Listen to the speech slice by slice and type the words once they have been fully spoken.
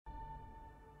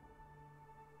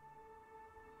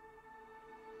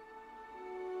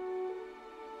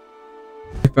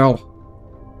I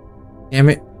fell. Damn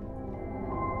it.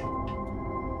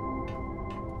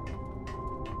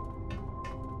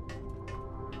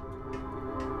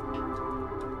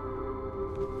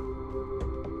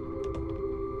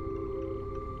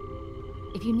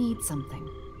 If you need something,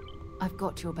 I've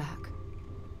got your back.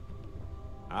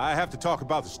 I have to talk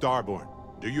about the Starborn.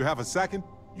 Do you have a second?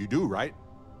 You do, right?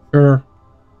 Sure.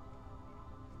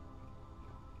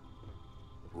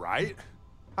 Right?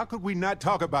 How could we not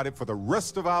talk about it for the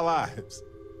rest of our lives?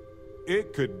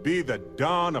 It could be the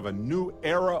dawn of a new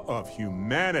era of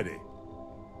humanity.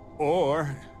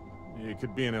 Or it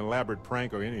could be an elaborate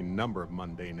prank or any number of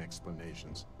mundane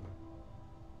explanations.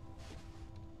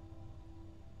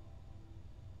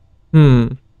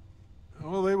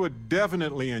 Well, they were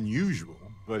definitely unusual,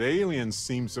 but aliens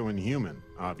seem so inhuman,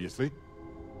 obviously.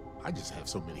 I just have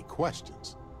so many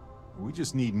questions. We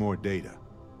just need more data.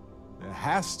 There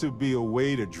has to be a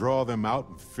way to draw them out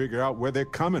and figure out where they're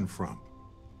coming from.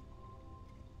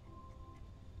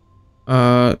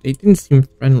 They didn't seem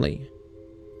friendly.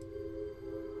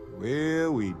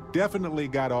 Well, we definitely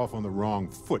got off on the wrong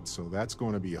foot, so that's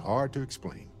going to be hard to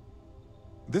explain.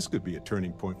 This could be a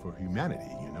turning point for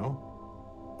humanity, you know?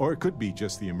 Or it could be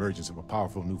just the emergence of a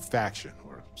powerful new faction,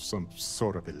 or some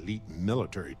sort of elite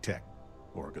military tech,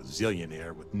 or a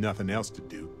gazillionaire with nothing else to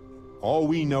do. All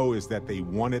we know is that they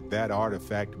wanted that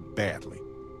artifact badly.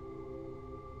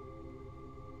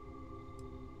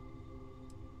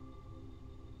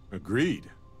 Agreed.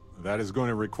 That is going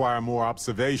to require more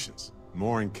observations,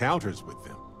 more encounters with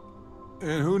them.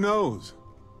 And who knows?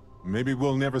 Maybe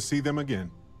we'll never see them again.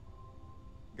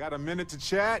 Got a minute to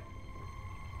chat?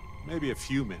 Maybe a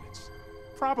few minutes.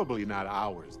 Probably not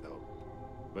hours, though.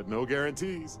 But no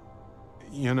guarantees.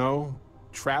 You know,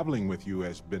 traveling with you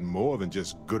has been more than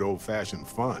just good old-fashioned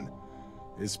fun.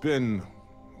 It's been,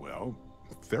 well,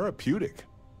 therapeutic.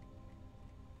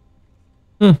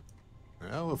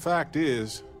 Well, the fact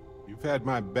is, you've had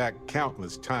my back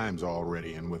countless times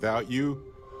already, and without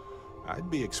you, I'd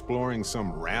be exploring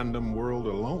some random world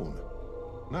alone,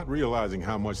 not realizing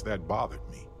how much that bothered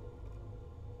me.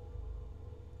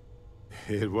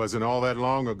 It wasn't all that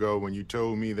long ago when you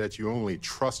told me that you only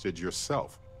trusted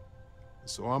yourself.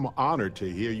 So I'm honored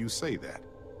to hear you say that.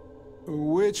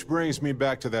 Which brings me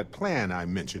back to that plan I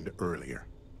mentioned earlier.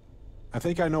 I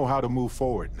think I know how to move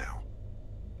forward now.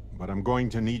 But I'm going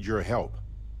to need your help.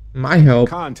 My help?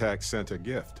 Contact sent a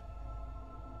gift.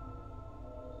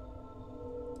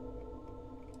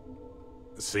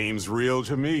 Seems real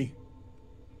to me.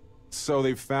 So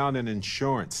they found an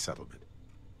insurance settlement.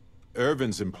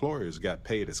 Irvin's employers got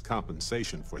paid as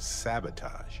compensation for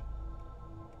sabotage.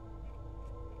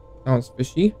 Sounds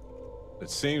fishy. It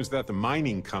seems that the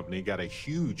mining company got a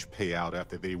huge payout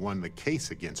after they won the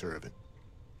case against Irvin.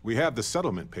 We have the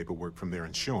settlement paperwork from their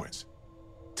insurance.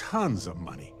 Tons of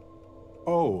money.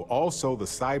 Oh, also the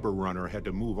cyber runner had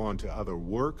to move on to other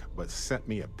work, but sent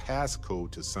me a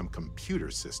passcode to some computer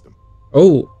system.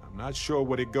 Oh. I'm not sure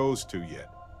what it goes to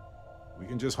yet. We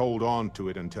can just hold on to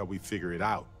it until we figure it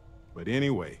out. But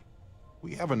anyway,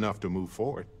 we have enough to move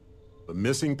forward. The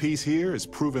missing piece here is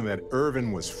proving that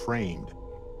Irvin was framed.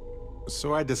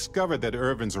 So I discovered that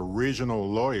Irvin's original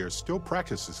lawyer still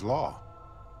practices law,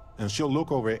 and she'll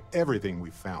look over everything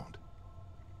we found.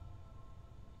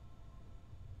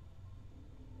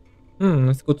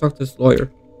 Let's go talk to this lawyer.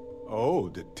 Oh,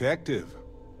 detective.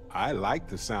 I like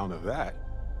the sound of that.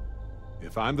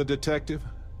 If I'm the detective,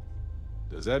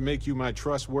 does that make you my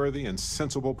trustworthy and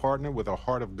sensible partner with a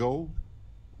heart of gold?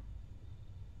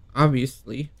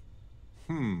 Obviously.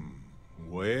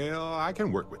 Well, I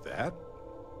can work with that.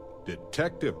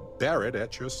 Detective Barrett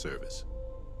at your service.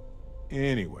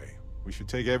 Anyway, we should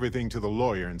take everything to the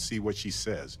lawyer and see what she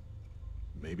says.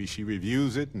 Maybe she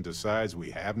reviews it and decides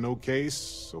we have no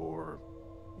case, or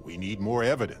we need more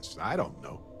evidence. I don't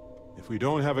know. If we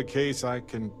don't have a case, I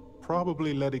can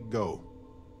probably let it go.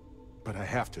 But I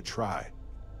have to try.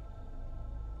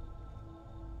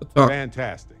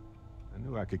 Fantastic. I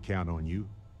knew I could count on you.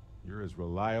 You're as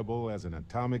reliable as an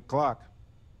atomic clock.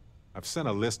 I've sent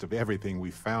a list of everything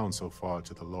we found so far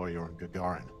to the lawyer in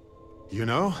Gagarin. You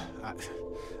know,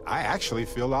 I actually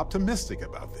feel optimistic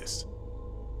about this.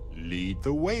 Lead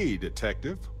the way,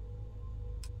 detective.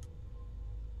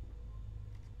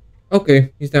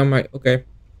 Okay, he's down my... Okay.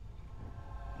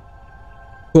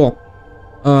 Cool.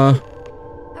 How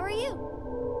are you?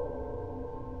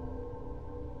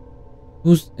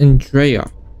 Who's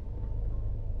Andrea?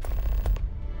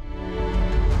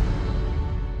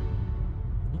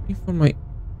 Looking for my...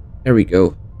 There we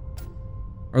go.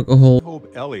 Cargo hold. I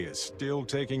hope Ellie is still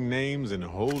taking names and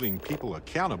holding people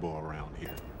accountable around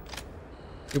here.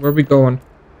 Okay, where are we going?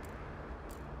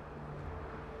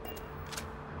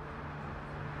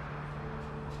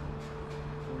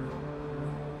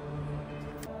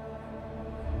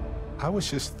 I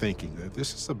was just thinking that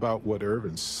this is about what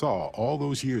Irvin saw all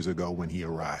those years ago when he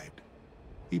arrived.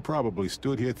 He probably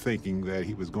stood here thinking that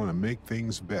he was going to make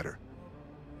things better.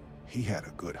 He had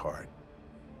a good heart.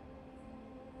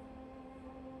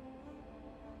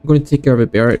 I'm going to take care of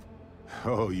it, Barrett.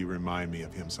 Oh, you remind me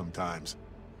of him sometimes.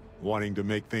 Wanting to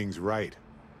make things right.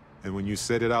 And when you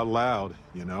said it out loud,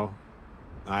 you know,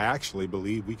 I actually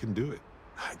believe we can do it.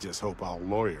 I just hope our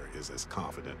lawyer is as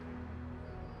confident.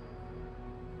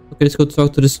 Okay, let's go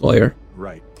talk to this lawyer.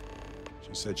 Right.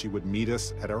 She said she would meet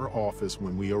us at our office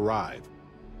when we arrive.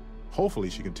 Hopefully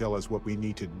she can tell us what we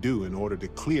need to do in order to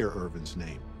clear Irvin's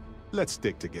name. Let's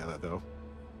stick together, though.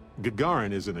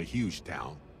 Gagarin isn't a huge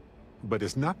town, but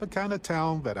it's not the kind of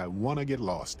town that I want to get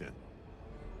lost in.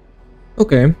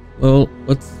 Okay, well,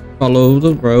 let's follow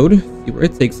the road, see where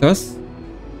it takes us.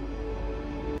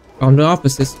 Found the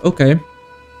offices, okay.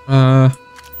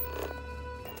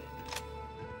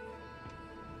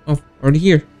 Oh, already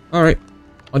here. Alright,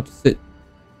 I'll just sit.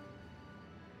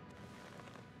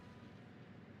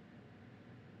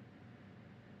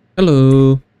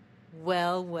 Hello.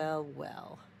 Well, well,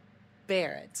 well.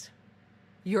 Barrett,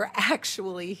 you're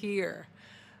actually here.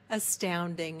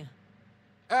 Astounding.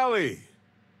 Ellie!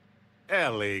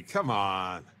 Ellie, come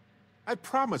on. I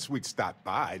promised we'd stop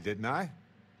by, didn't I?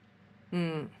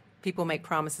 People make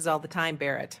promises all the time,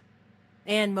 Barrett.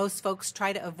 And most folks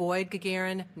try to avoid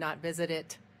Gagarin, not visit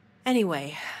it.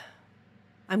 Anyway,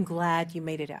 I'm glad you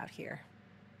made it out here.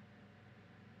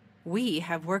 We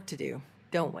have work to do,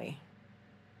 don't we?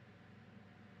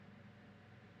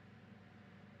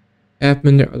 Have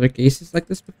been there other cases like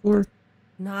this before?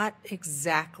 Not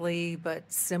exactly, but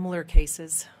similar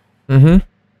cases. Mm-hmm.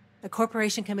 A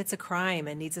corporation commits a crime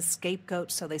and needs a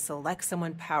scapegoat, so they select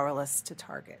someone powerless to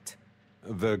target.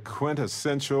 The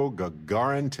quintessential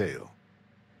Gagarin tale.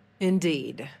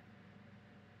 Indeed.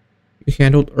 You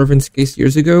handled Irvin's case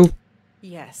years ago?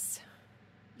 Yes.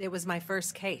 It was my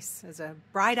first case as a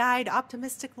bright-eyed,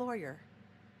 optimistic lawyer.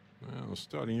 Well,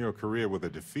 starting your career with a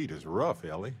defeat is rough,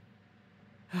 Ellie.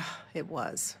 It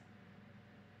was.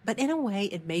 But in a way,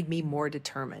 it made me more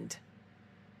determined.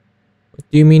 What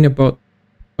did you mean about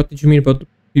the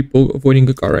people avoiding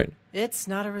Gagarin? It's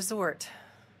not a resort.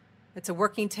 It's a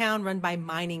working town run by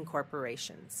mining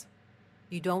corporations.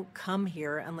 You don't come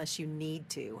here unless you need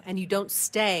to, and you don't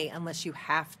stay unless you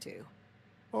have to.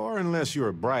 Or unless you're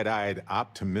a bright-eyed,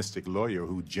 optimistic lawyer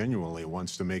who genuinely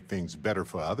wants to make things better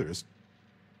for others.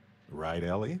 Right,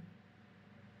 Ellie?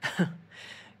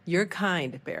 You're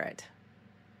kind, Barrett.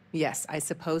 Yes, I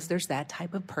suppose there's that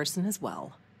type of person as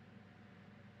well.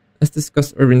 Let's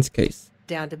discuss Irvin's case.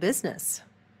 Down to business.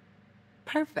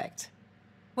 Perfect.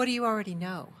 What do you already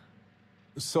know?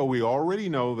 So we already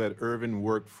know that Irvin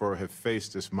worked for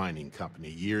Hephaestus Mining Company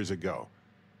years ago,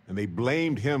 and they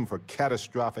blamed him for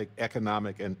catastrophic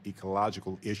economic and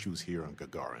ecological issues here on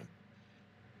Gagarin.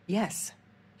 Yes.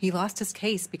 He lost his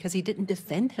case because he didn't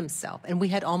defend himself, and we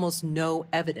had almost no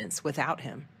evidence without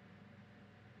him.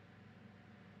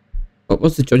 What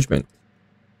was the judgment?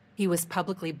 He was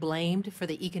publicly blamed for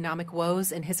the economic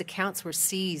woes, and his accounts were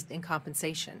seized in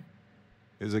compensation.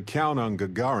 His account on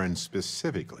Gagarin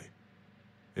specifically.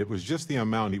 It was just the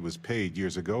amount he was paid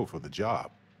years ago for the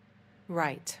job.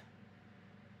 Right.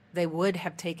 They would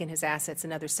have taken his assets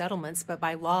in other settlements, but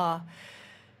by law,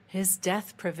 his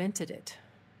death prevented it.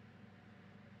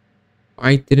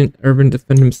 Why didn't Irvin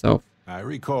defend himself? I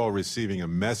recall receiving a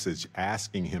message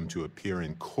asking him to appear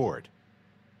in court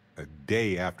a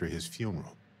day after his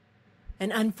funeral.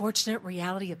 An unfortunate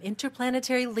reality of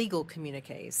interplanetary legal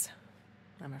communiques,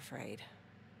 I'm afraid.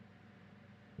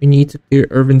 We need to clear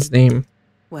Irvin's name.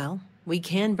 Well, we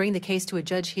can bring the case to a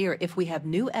judge here if we have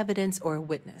new evidence or a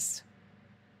witness.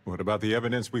 What about the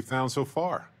evidence we found so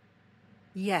far?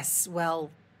 Yes,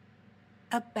 well,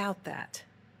 about that.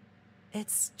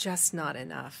 It's just not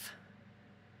enough.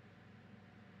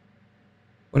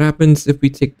 What happens if we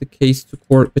take the case to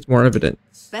court with more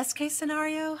evidence? Best case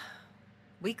scenario,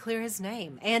 we clear his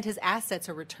name and his assets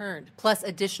are returned, plus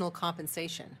additional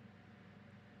compensation.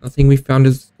 Nothing we found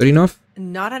is good enough?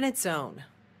 Not on its own,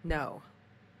 no.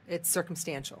 It's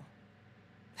circumstantial.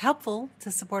 Helpful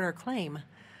to support our claim,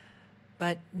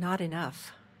 but not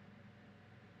enough.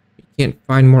 We can't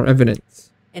find more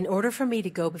evidence. In order for me to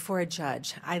go before a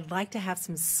judge, I'd like to have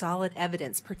some solid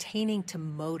evidence pertaining to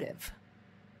motive.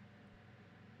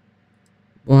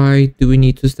 Why do we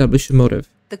need to establish a motive?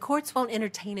 The courts won't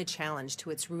entertain a challenge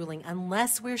to its ruling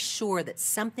unless we're sure that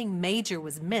something major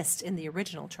was missed in the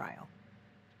original trial.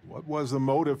 What was the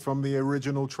motive from the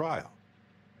original trial?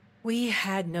 We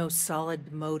had no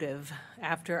solid motive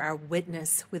after our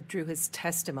witness withdrew his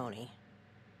testimony.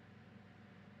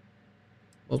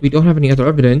 Well, we don't have any other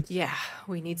evidence. Yeah,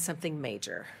 we need something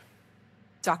major.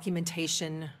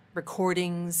 Documentation,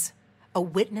 recordings, a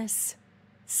witness,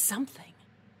 something.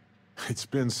 It's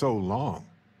been so long.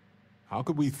 How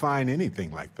could we find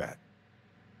anything like that?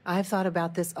 I've thought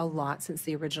about this a lot since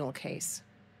the original case.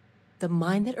 The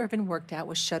mine that Irvin worked at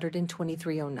was shuttered in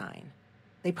 2309.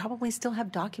 They probably still have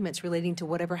documents relating to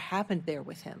whatever happened there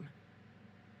with him.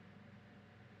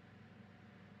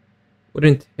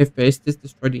 Wouldn't Hephaestus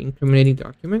destroy the incriminating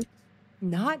documents?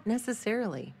 Not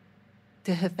necessarily.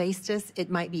 To Hephaestus, it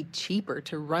might be cheaper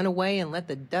to run away and let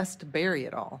the dust bury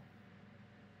it all.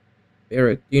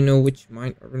 Barrett, do you know which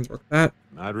mine Irvin worked at?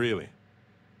 Not really.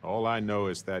 All I know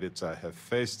is that it's a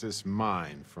Hephaestus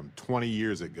mine from 20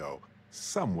 years ago,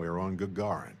 somewhere on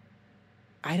Gagarin.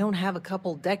 I don't have a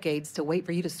couple decades to wait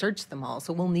for you to search them all,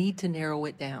 so we'll need to narrow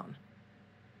it down.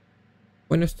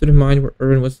 Point us to the mine where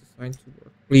Irvin was assigned to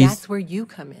work, please. That's where you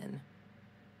come in.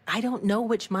 I don't know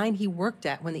which mine he worked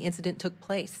at when the incident took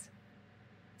place.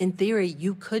 In theory,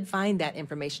 you could find that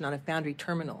information on a Foundry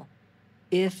terminal,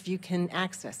 if you can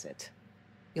access it.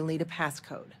 You'll need a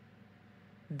passcode.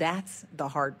 That's the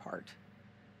hard part.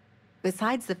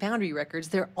 Besides the Foundry records,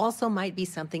 there also might be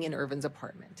something in Irvin's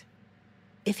apartment.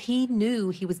 If he knew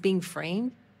he was being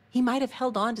framed, he might have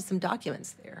held on to some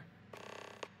documents there.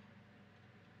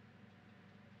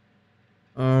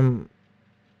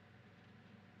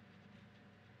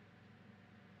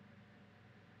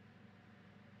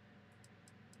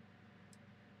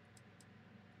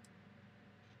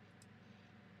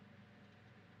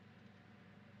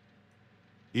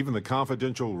 Even the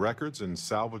confidential records and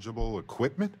salvageable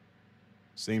equipment?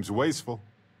 Seems wasteful.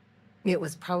 It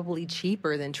was probably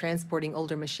cheaper than transporting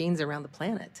older machines around the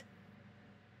planet.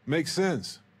 Makes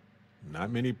sense.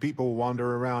 Not many people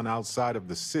wander around outside of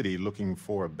the city looking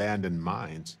for abandoned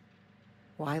mines.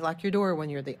 Why lock your door when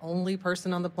you're the only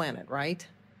person on the planet, right?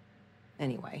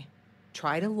 Anyway,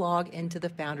 try to log into the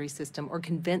Foundry system or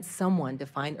convince someone to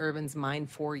find Irvin's mine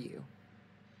for you.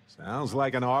 Sounds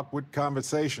like an awkward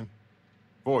conversation.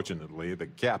 Fortunately, the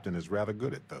captain is rather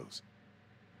good at those.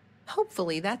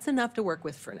 Hopefully, that's enough to work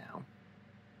with for now.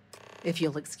 If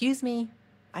you'll excuse me,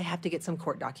 I have to get some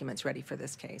court documents ready for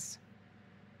this case.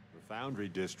 The Foundry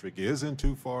district isn't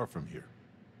too far from here.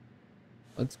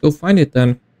 Let's go find it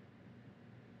then.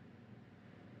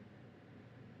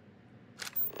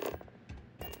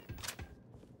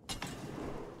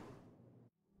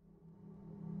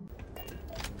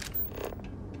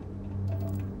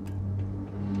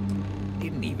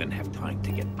 Didn't even have time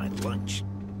to get my lunch.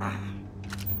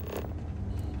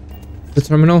 The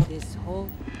terminal. This whole...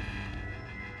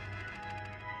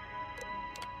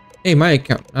 Hey, my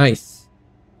account. Nice.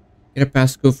 Get a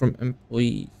passcode from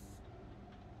employees.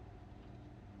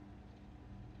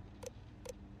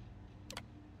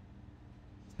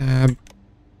 Tab.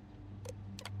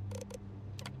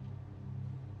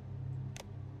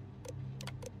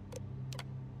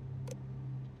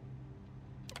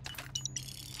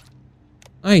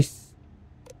 Nice.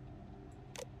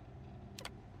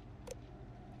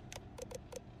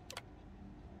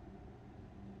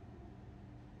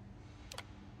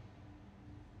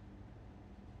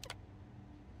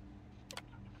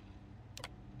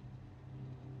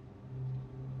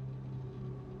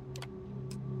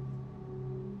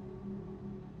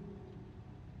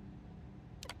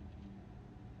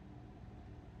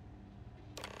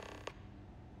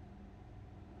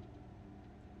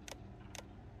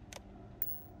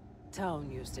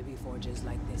 Town used to be forges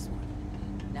like this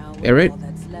one. Now Barrett? all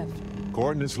that's left.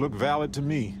 Coordinates look valid to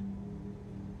me.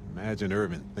 Imagine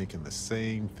Irvin thinking the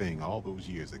same thing all those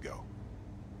years ago.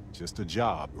 Just a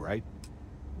job, right?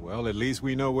 Well, at least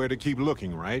we know where to keep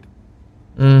looking, right?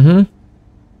 Mm-hmm.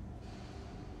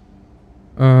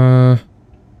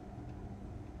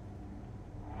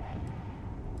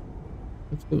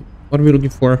 Let's go. What are we looking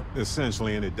for?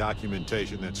 Essentially any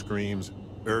documentation that screams,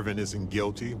 Irvin isn't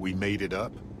guilty, we made it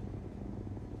up.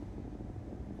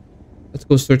 Let's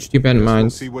go search the abandoned We'll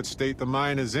mines. see what state the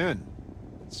mine is in.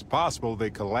 It's possible they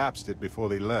collapsed it before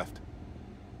they left.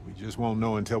 We just won't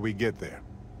know until we get there.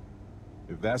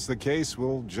 If that's the case,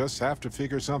 we'll just have to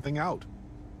figure something out.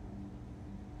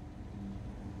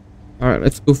 Alright,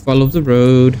 let's go follow the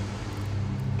road.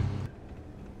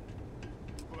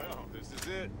 Well, this is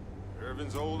it.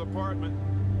 Irvin's old apartment.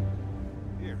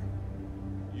 Here,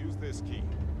 use this key.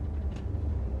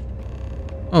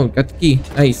 Oh, got the key.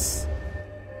 Nice.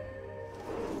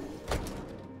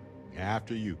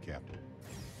 After you, Captain.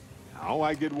 Now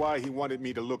I get why he wanted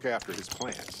me to look after his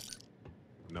plants.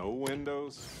 No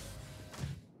windows.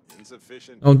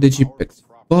 Insufficient. Oh, did you power pick for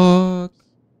proper fuck? use.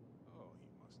 Oh,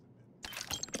 he must have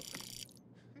been.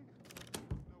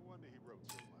 No wonder he wrote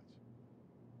so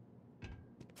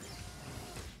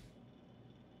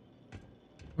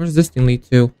Where does this thing lead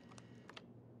to?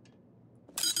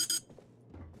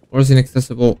 Or is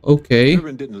inaccessible? Okay.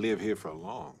 Irvin didn't live here for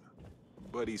long,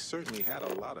 but he certainly had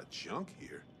a lot of junk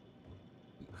here.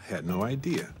 I had no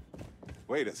idea.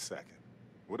 Wait a second.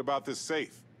 What about this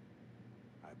safe?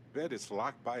 I bet it's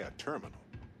locked by a terminal.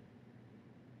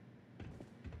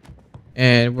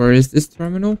 And where is this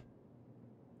terminal?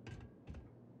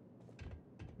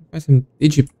 Find some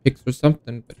digipics or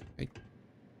something, but I...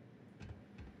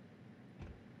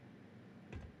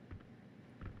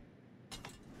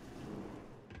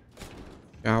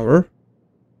 Shower.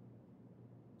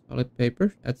 Toilet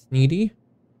paper. That's needy.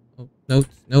 Oh,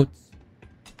 notes.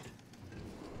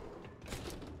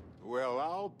 Well,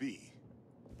 I'll be.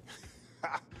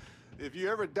 If you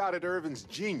ever doubted Irvin's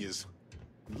genius,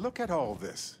 look at all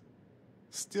this.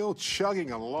 Still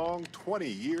chugging along 20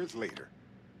 years later.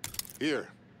 Here,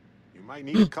 you might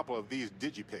need a couple of these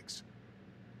digipics.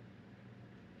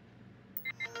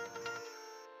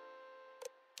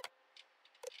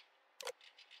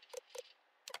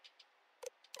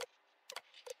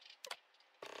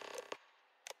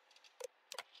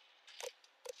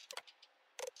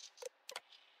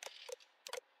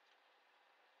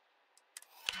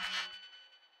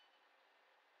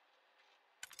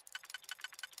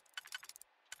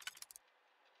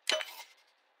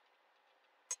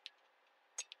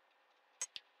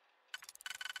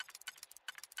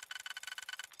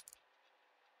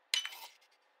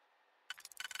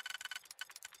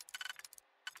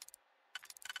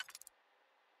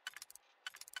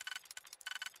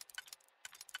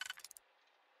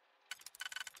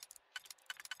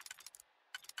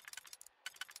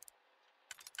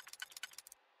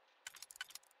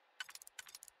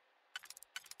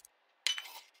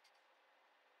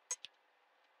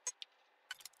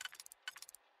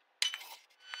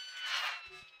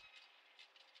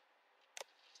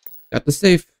 Got the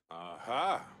safe.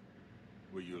 Aha!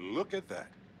 Will you look at that?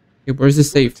 Okay, where's the Go to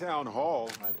safe? Town Hall.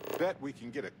 I bet we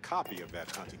can get a copy of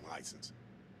that hunting license.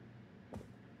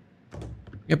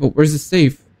 Yeah, but where's the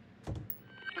safe?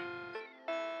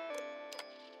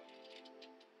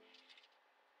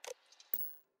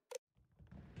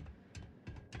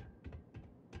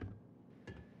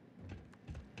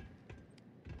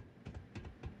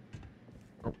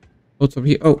 Oh, it's over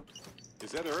here. Oh,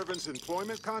 Is that Irvin's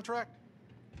employment contract?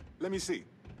 Let me see.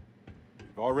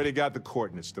 We've already got the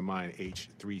coordinates to mine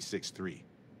H363.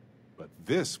 But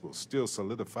this will still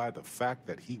solidify the fact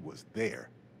that he was there.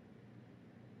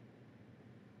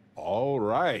 All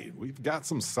right, we've got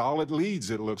some solid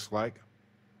leads, it looks like.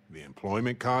 The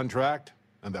employment contract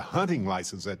and the hunting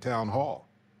license at Town Hall.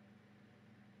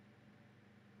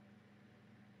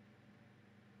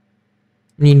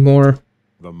 need more.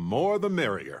 The more the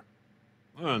merrier.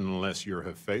 Unless you're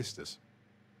Hephaestus.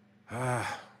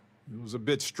 It was a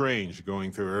bit strange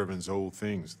going through Irvin's old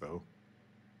things, though.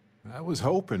 I was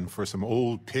hoping for some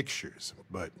old pictures,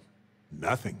 but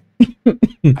nothing.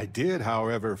 I did,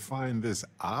 however, find this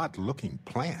odd-looking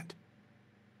plant.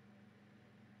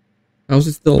 How's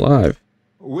it still alive?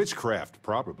 Witchcraft,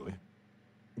 probably.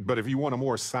 But if you want a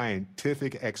more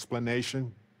scientific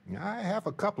explanation, I have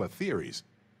a couple of theories.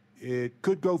 It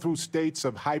could go through states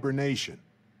of hibernation,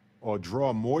 or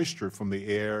draw moisture from the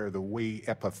air the way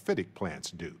epiphytic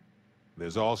plants do.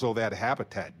 There's also that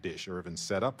habitat dish Irvin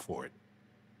set up for it,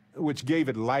 which gave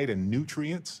it light and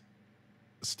nutrients.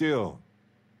 Still,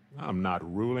 I'm not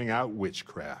ruling out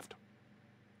witchcraft.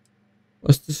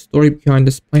 What's the story behind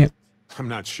this plant? I'm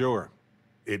not sure.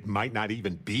 It might not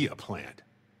even be a plant.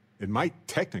 It might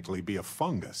technically be a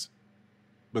fungus.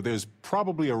 But there's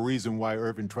probably a reason why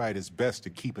Irvin tried his best to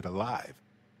keep it alive.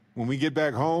 When we get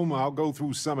back home, I'll go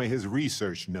through some of his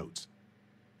research notes.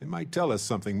 It might tell us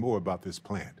something more about this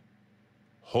plant.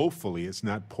 Hopefully it's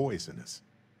not poisonous.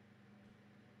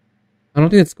 I don't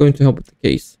think it's going to help with the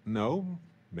case. No,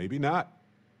 maybe not.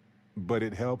 But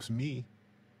it helps me.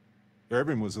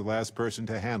 Irvin was the last person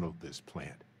to handle this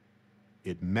plant.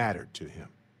 It mattered to him.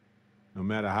 No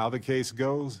matter how the case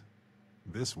goes,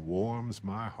 this warms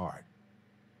my heart.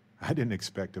 I didn't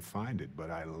expect to find it,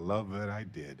 but I love that I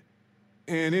did.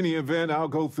 In any event, I'll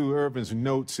go through Irvin's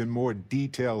notes in more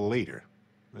detail later.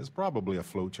 There's probably a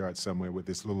flowchart somewhere with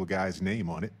this little guy's name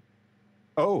on it.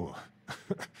 Oh,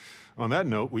 on that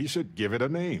note, we should give it a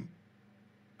name.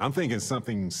 I'm thinking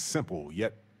something simple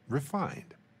yet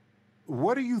refined.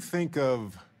 What do you think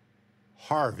of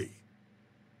Harvey?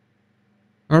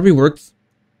 Harvey works.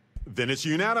 Then it's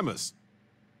unanimous.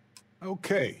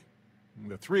 Okay,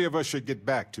 the three of us should get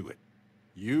back to it.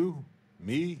 You,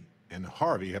 me, and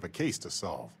Harvey have a case to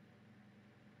solve.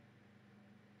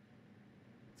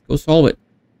 Let's go solve it.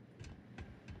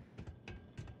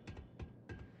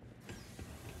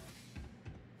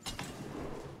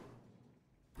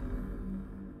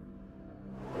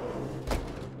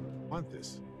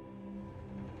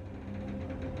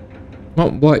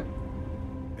 What?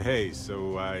 Hey,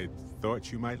 so I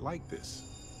thought you might like this.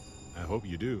 I hope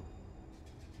you do.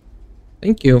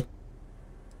 Thank you.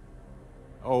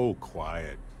 Oh,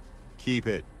 quiet. Keep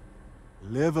it.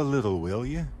 Live a little, will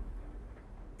you?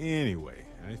 Anyway,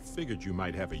 I figured you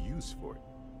might have a use for it.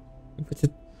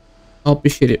 I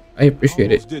appreciate it. I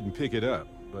appreciate Almost it. didn't pick it up,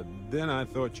 but then I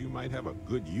thought you might have a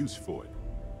good use for it.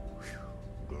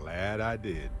 Whew, glad I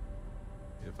did.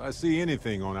 If I see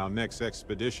anything on our next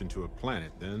expedition to a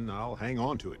planet, then I'll hang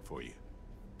on to it for you.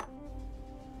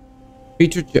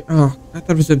 Feature. Oh, I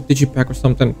thought it was a digipack or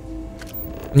something.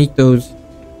 I need those.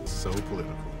 So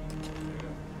political.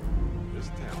 This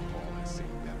town hall has seen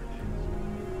better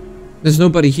days. There's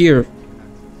nobody here.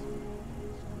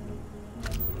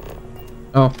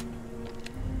 Oh.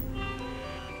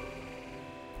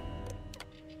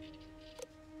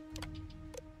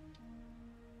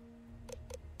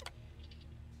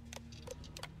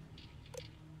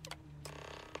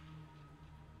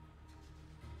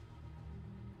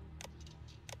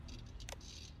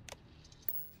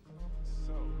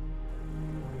 So,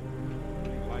 the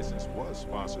license was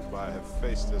sponsored by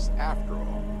Hephaestus after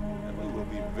all, and we will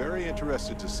be very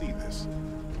interested to see this.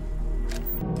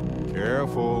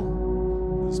 Careful.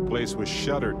 This place was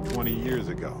shuttered 20 years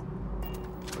ago,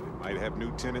 but it might have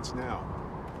new tenants now.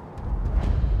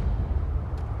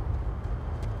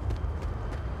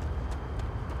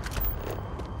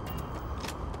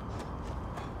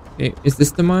 Okay, is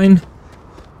this the mine?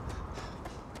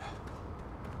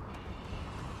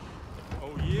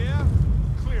 Oh yeah?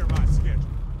 Clear my schedule.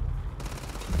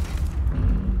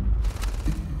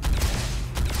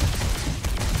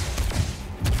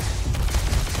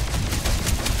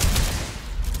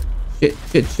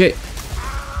 Shit.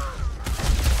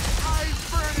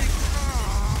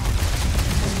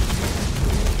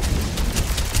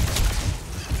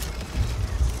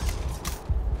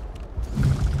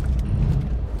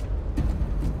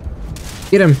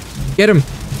 Get him! Get him!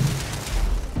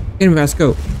 Get him,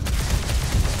 Vasco!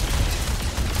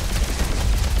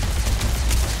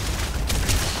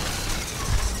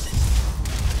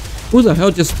 Who the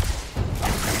hell just...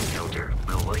 Encounter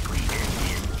will likely end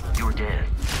in your death.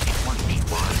 It would be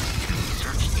wise to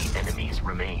search the enemy's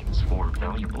remains for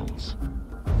valuables.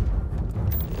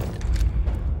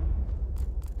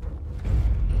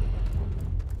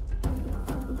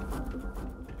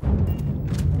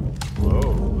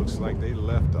 Whoa, looks like they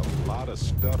left a lot of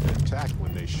stuff intact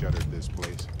when they shuttered this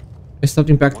place. There's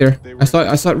something back there. I saw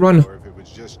it run. Or if it was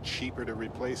just cheaper to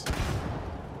replace it.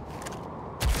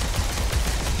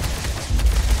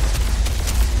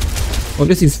 Oh,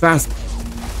 this thing's fast.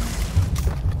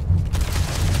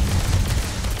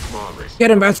 Flawless.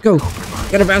 Get him, Vasco!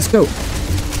 Get him, Vasco!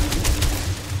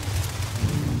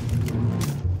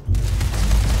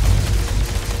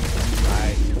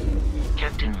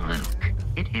 Captain Luke,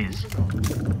 it is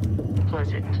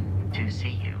pleasant to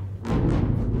see you.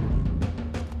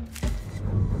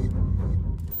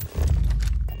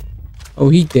 Oh,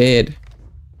 he dead.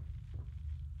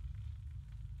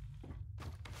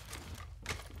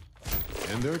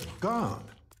 And they're gone.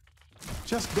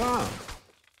 Just gone.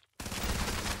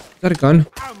 Is that a gun?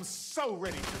 I'm so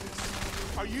ready for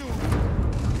this. Are you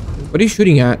What are you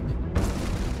shooting at?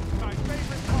 my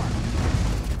favorite part?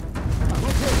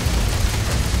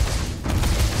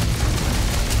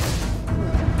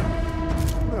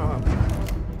 No.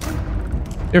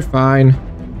 They're fine.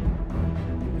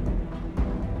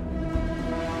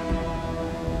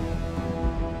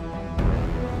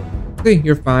 Okay,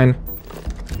 you're fine.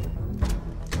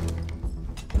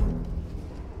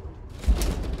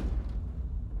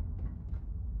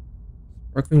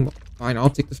 Sparkling water. Fine, I'll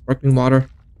take the sparkling water.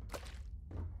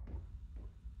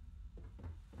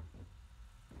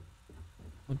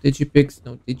 No digipicks,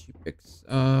 no digipicks.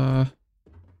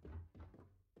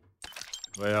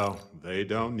 Well, they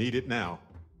don't need it now.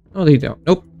 No, they don't.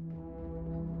 Nope.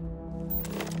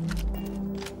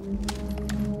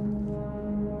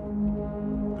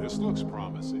 This looks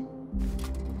promising.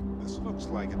 This looks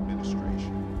like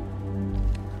administration.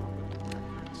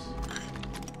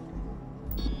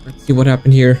 Let's see what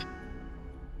happened here.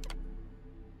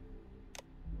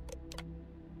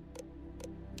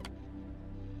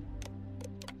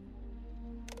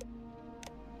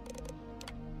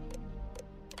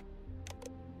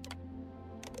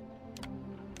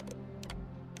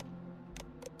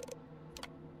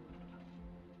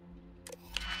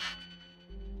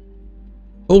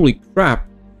 Holy crap.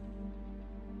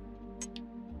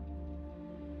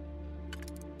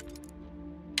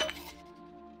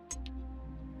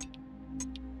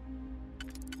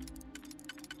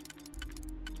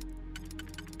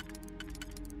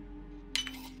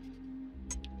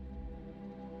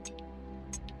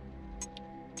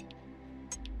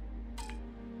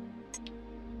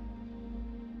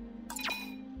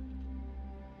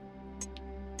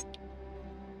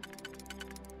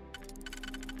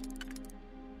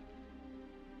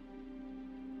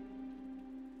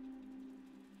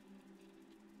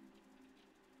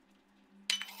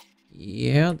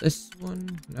 Yeah, this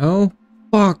one. No.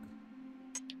 Fuck.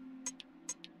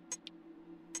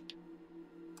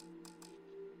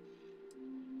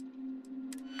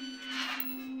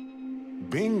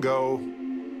 Bingo.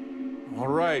 All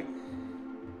right.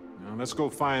 Now let's go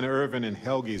find Irvin and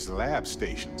Helge's lab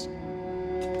stations.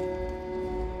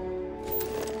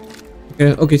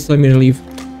 Okay, okay, so let me leave.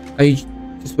 I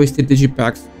just wasted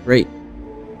digipacks. Great.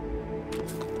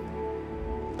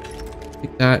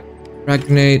 Take that. Frag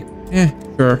grenade.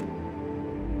 Sure.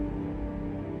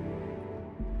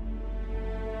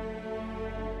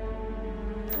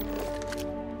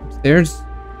 Upstairs.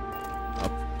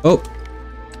 Up. Oh.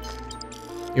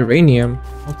 Uranium.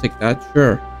 I'll take that.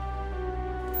 Sure.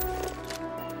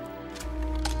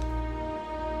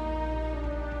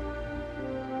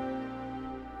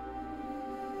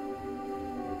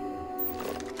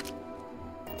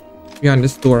 Behind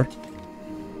this door.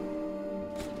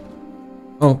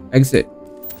 Oh, exit.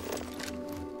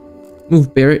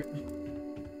 Move, Barrett.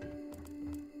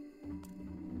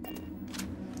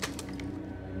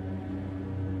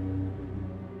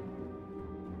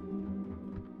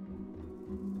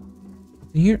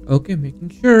 In here? Okay, making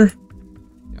sure.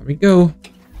 There we go.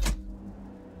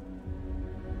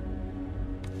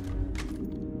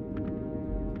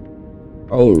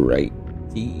 Alright.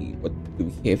 See what do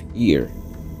we have here?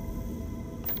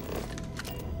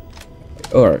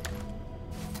 Alright.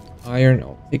 Iron,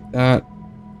 I'll take that.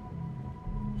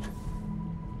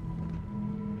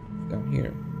 Down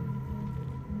here.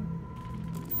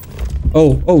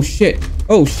 Oh shit.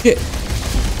 Oh shit.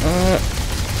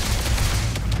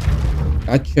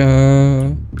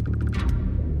 Gotcha.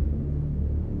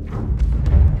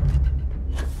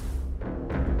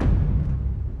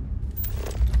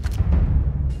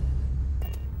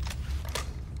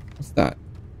 What's that?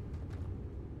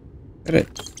 Got it.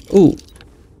 Ooh.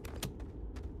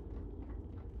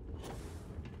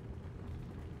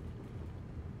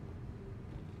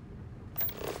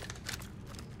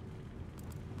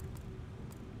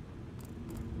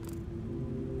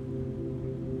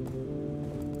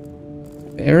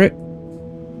 Barrett?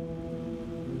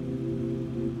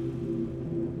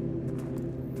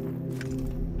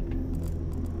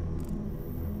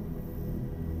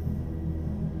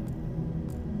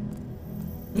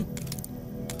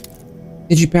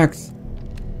 Digipacks.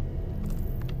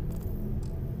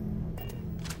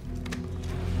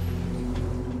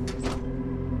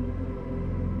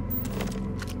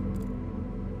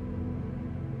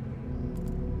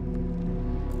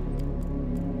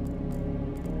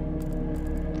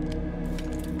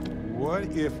 What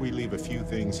if we leave a few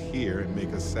things here and make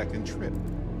a second trip?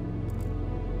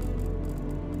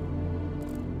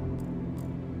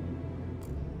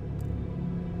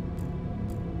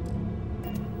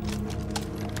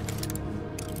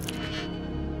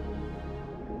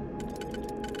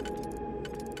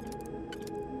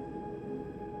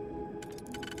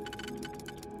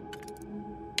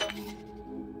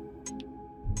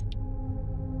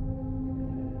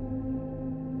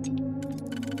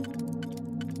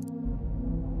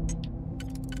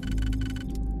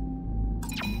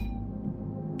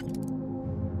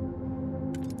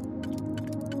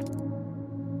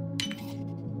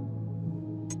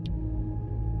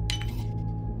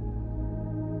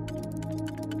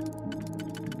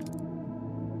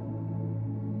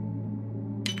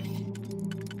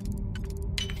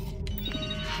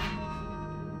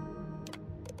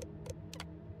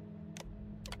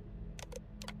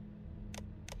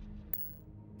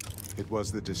 It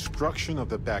was the destruction of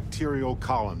the bacterial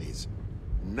colonies,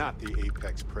 not the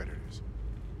apex predators.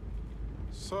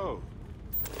 So,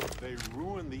 they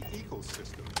ruined the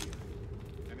ecosystem here,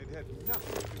 and it had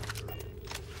nothing to do with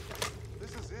Earth.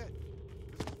 This is it.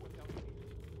 This is what helped me.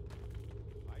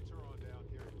 Lights are on down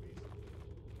here at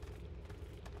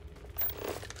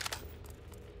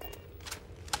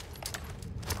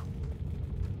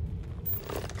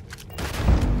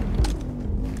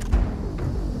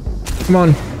least. Come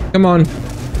on. Come on.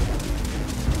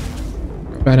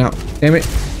 Ran out. Damn it.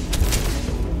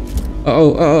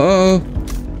 Uh-oh. Uh-oh.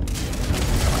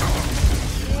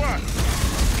 What?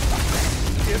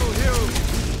 It'll heal.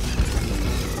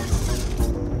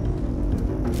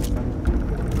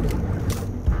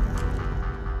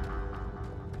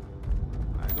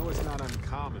 I know it's not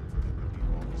uncommon for them to be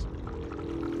always.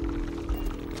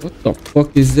 What the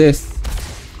fuck is this?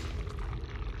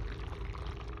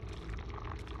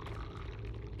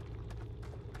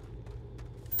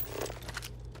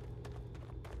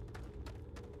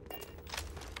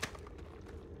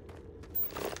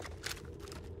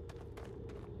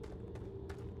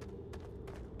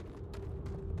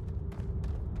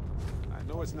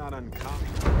 I know it's not uncommon.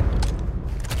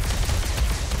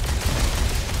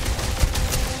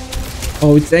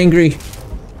 Oh, it's angry.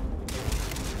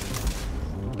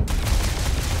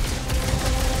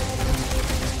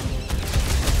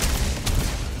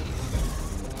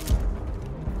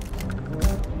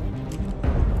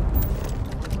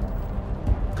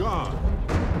 Gone.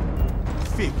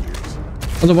 Figures.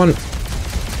 Other one.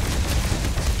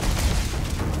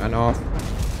 Ran off.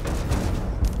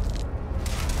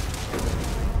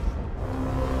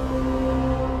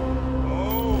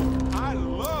 Oh, I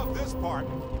love this part.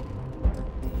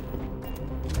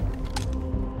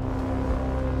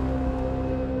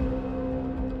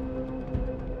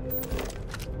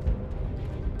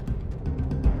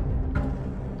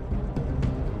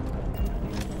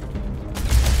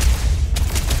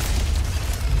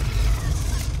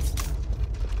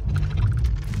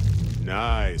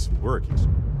 Nice work.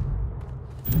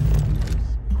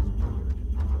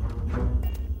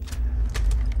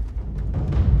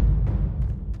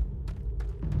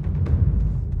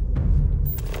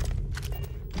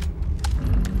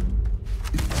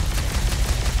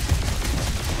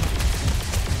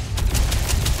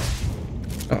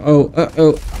 Uh-oh,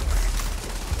 uh-oh.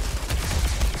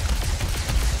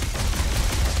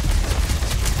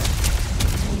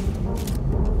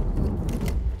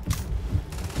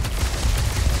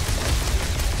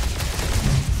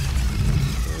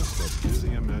 Just a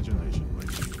busy imagination,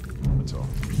 lady. That's all.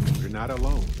 You're not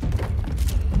alone.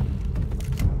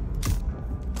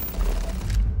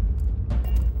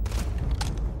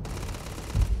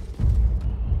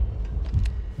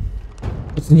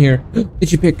 What's in here?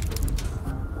 Did you pick?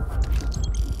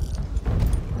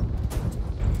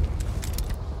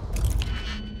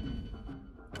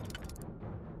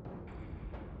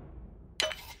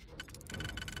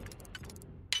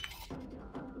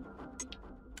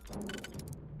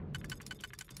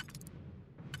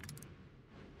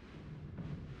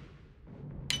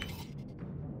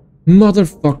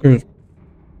 Motherfucker.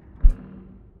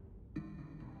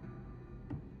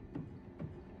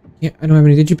 Yeah, I don't have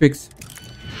any digipicks.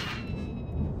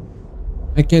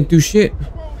 I can't do shit.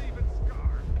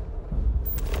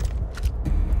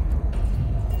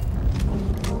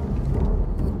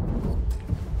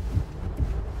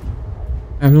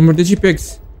 I have no more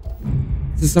digipicks.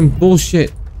 This is some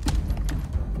bullshit.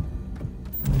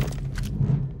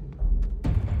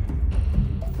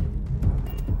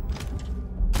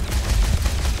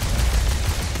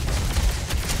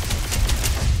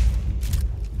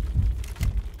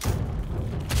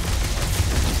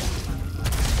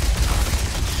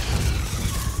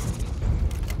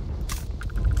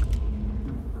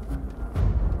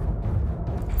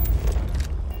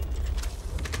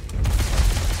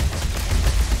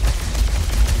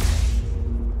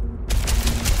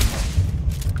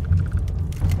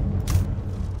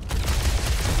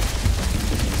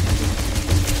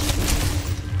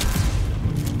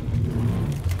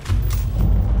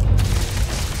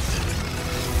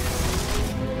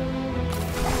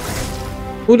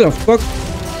 Who the fuck?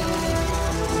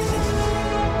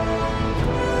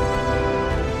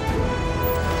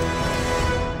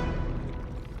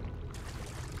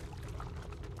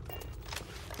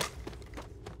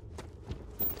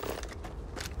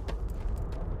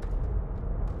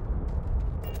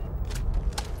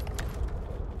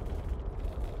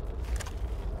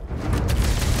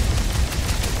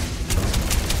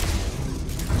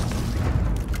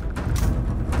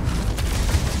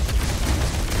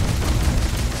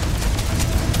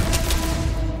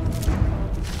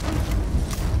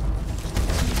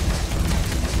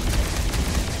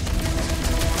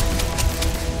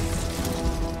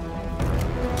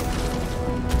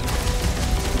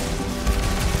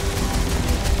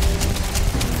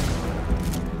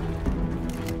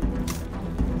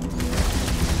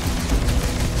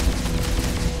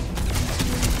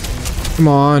 Come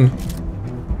on.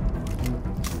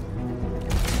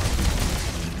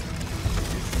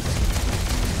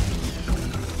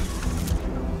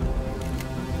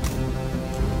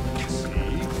 See?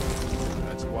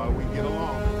 That's why we get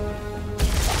along.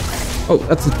 Oh,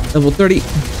 that's a level 30.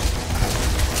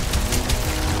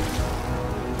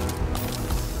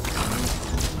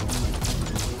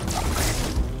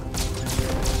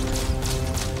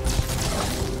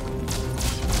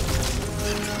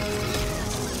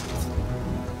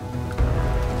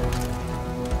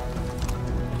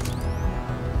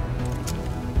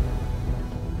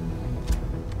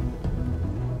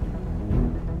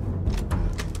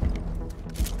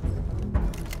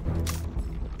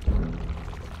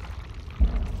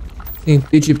 Can't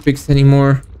digipicks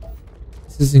anymore.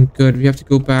 This isn't good. We have to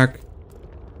go back.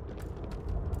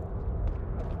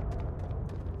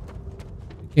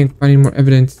 I can't find any more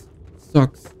evidence.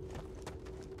 Sucks.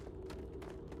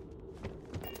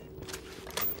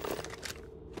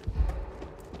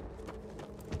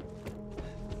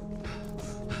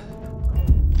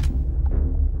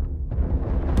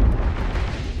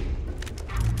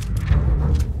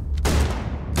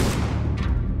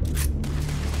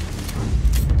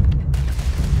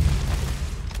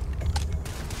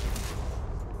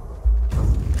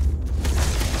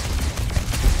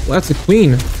 Well, that's a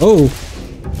queen. Oh.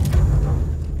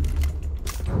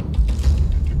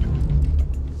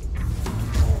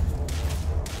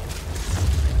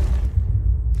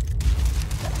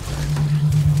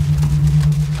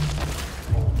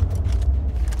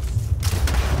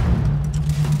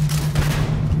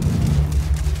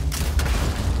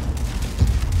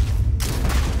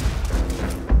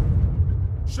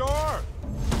 Sure.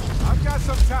 I've got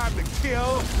some time to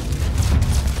kill.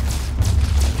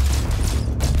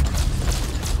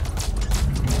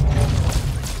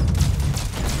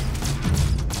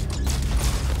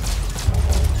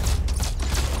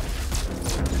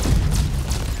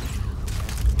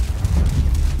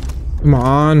 Come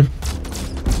on.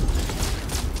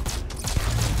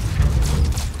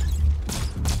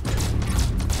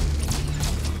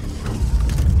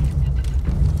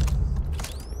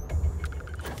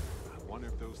 I wonder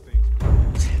if those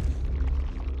things.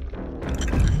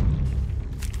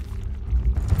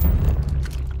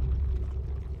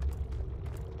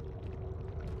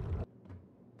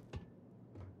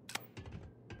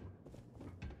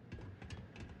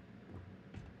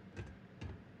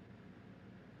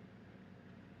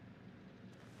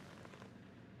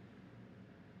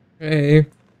 Hey.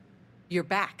 You're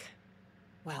back.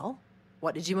 Well,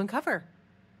 what did you uncover?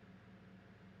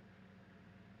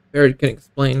 Barrett can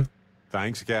explain.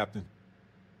 Thanks, Captain.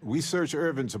 We searched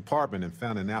Irvin's apartment and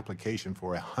found an application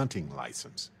for a hunting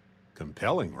license.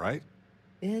 Compelling, right?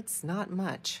 It's not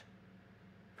much.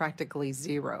 Practically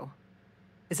zero.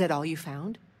 Is that all you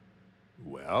found?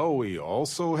 Well, we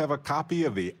also have a copy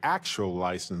of the actual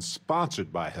license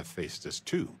sponsored by Hephaestus,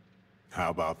 too.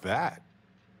 How about that?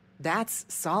 That's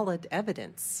solid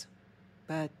evidence,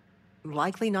 but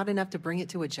likely not enough to bring it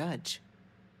to a judge.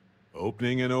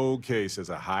 Opening an old case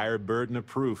is a higher burden of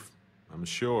proof, I'm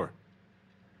sure.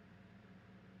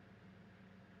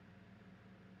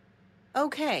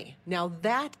 Okay, now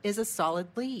that is a solid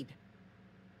lead.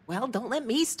 Well, don't let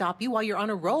me stop you while you're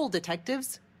on a roll,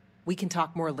 detectives. We can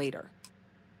talk more later.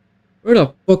 Where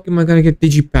the fuck am I gonna get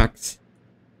digipacks?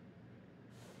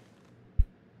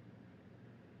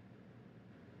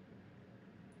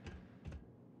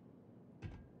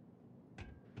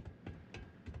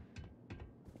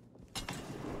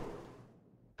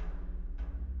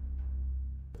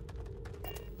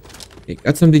 Okay,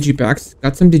 got some digipacks.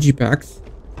 Got some digipacks.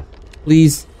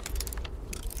 Please.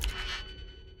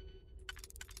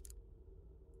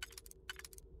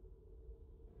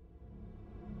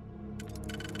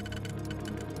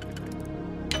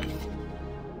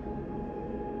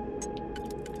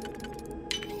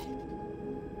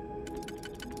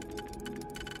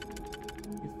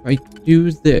 If I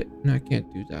do that, no, I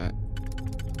can't do that.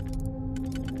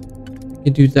 I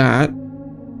can do that.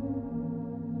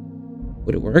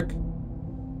 Would it work?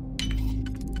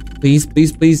 Please,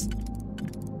 please, please.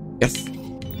 Yes.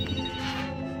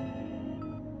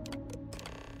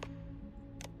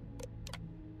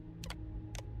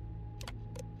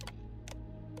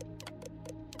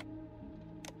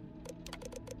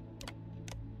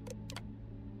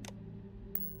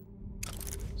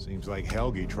 Seems like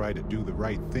Helgi tried to do the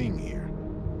right thing here.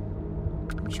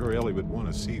 I'm sure Ellie would want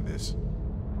to see this.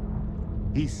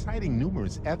 He's citing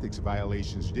numerous ethics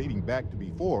violations dating back to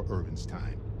before Irvin's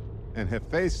time, and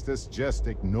Hephaestus just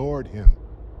ignored him.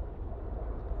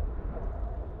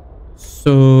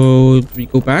 So we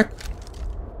go back.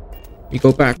 We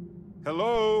go back.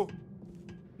 Hello?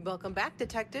 Welcome back,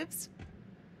 detectives.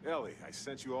 Ellie, I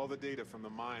sent you all the data from the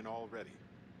mine already.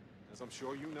 As I'm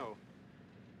sure you know.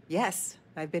 Yes,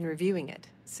 I've been reviewing it.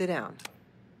 Sit down.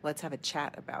 Let's have a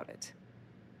chat about it.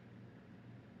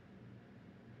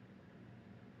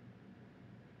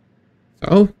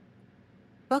 So,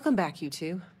 Welcome back, you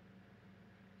two.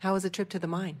 How was the trip to the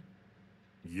mine?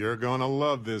 You're gonna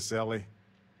love this, Ellie.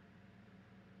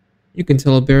 you can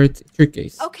tell a Barrett trick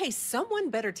case. Okay, someone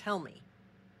better tell me.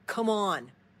 Come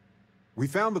on. We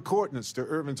found the coordinates to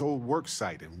Irvin's old work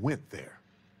site and went there.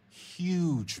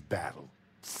 Huge battle.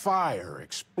 Fire,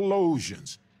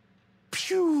 explosions.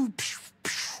 Pew, pew,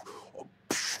 pew,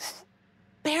 pew.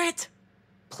 Barrett,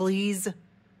 please.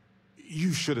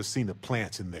 You should have seen the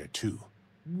plants in there, too.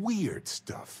 Weird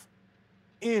stuff.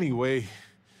 Anyway,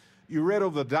 you read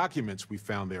over the documents we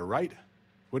found there, right?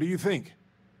 What do you think?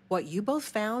 What you both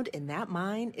found in that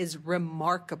mine is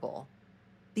remarkable.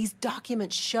 These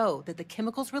documents show that the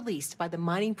chemicals released by the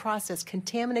mining process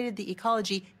contaminated the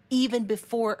ecology even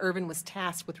before Irvin was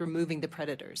tasked with removing the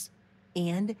predators.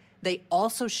 And they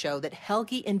also show that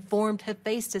Helgi informed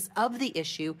Hephaestus of the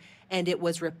issue, and it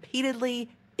was repeatedly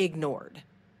ignored.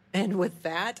 And with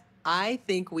that, I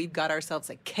think we've got ourselves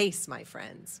a case, my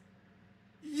friends.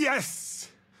 Yes!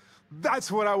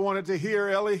 That's what I wanted to hear,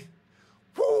 Ellie.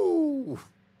 Woo!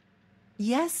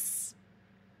 Yes,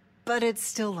 but it's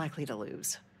still likely to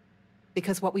lose.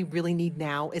 Because what we really need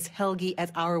now is Helgi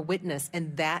as our witness,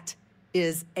 and that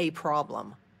is a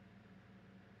problem.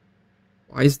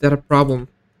 Why is that a problem?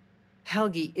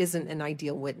 Helgi isn't an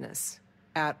ideal witness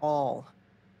at all.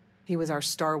 He was our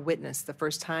star witness the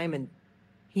first time, and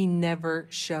he never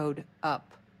showed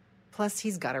up. Plus,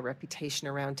 he's got a reputation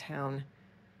around town.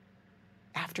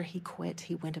 After he quit,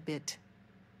 he went a bit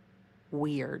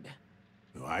weird.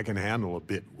 Well, I can handle a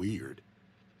bit weird.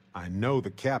 I know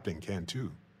the captain can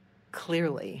too.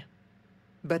 Clearly.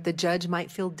 But the judge might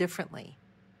feel differently.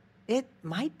 It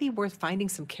might be worth finding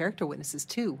some character witnesses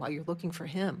too while you're looking for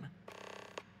him.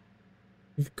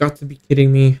 You've got to be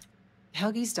kidding me.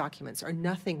 Helgi's documents are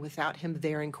nothing without him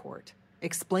there in court,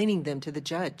 explaining them to the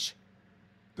judge.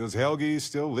 Does Helgi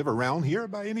still live around here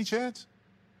by any chance?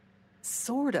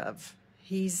 Sort of.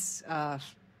 He's,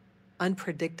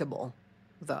 unpredictable,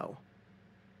 though.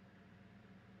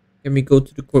 Can we go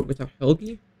to the court without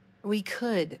Helgi? We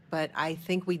could, but I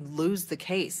think we'd lose the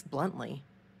case, bluntly.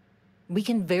 We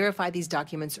can verify these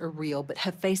documents are real, but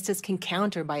Hephaestus can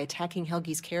counter by attacking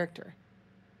Helgi's character.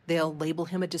 They'll label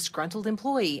him a disgruntled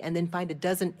employee and then find a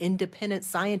dozen independent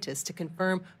scientists to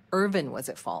confirm Irvin was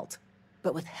at fault.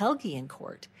 But with Helgi in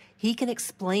court, he can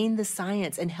explain the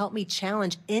science and help me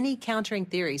challenge any countering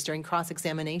theories during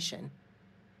cross-examination.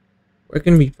 Where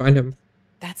can we find him?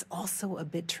 That's also a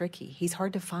bit tricky. He's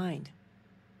hard to find.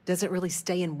 Doesn't really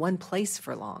stay in one place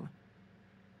for long.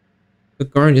 The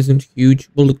garden isn't huge.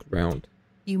 We'll look around.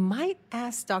 You might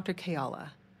ask Dr. Kayala.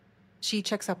 She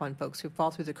checks up on folks who fall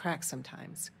through the cracks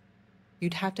sometimes.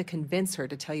 You'd have to convince her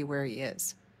to tell you where he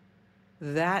is.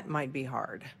 That might be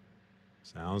hard.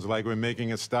 Sounds like we're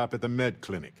making a stop at the med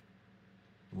clinic.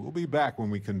 We'll be back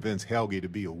when we convince Helgi to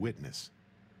be a witness.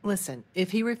 Listen,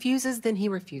 if he refuses, then he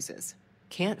refuses.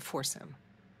 Can't force him.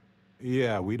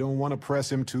 Yeah, we don't want to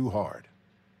press him too hard.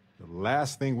 The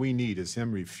last thing we need is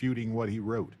him refuting what he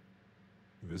wrote.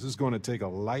 This is going to take a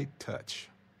light touch,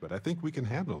 but I think we can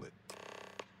handle it.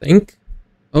 Think?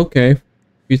 Okay. If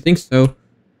you think so.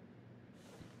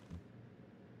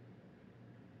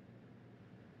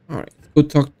 Alright, let's go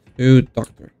talk to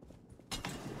Doctor.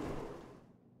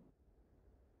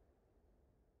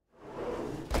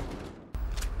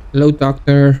 Hello,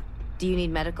 Doctor. Do you need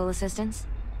medical assistance?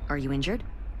 Are you injured?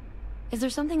 Is there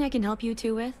something I can help you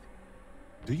two with?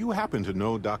 Do you happen to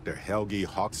know Dr. Helgi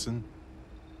Hodgson?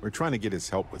 We're trying to get his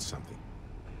help with something.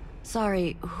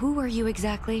 Sorry, who are you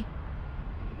exactly?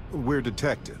 We're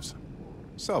detectives.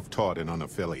 Self-taught and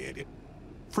unaffiliated.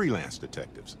 Freelance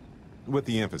detectives. With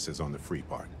the emphasis on the free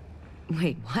part.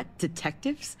 Wait, what?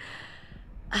 Detectives?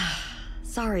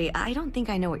 Sorry, I don't think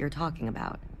I know what you're talking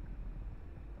about.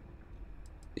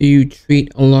 Do you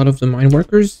treat a lot of the mine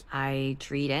workers? I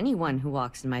treat anyone who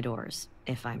walks in my doors,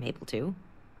 if I'm able to.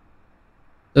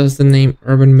 Does the name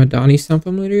Urban Madani sound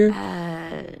familiar?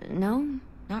 No,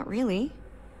 not really.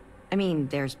 I mean,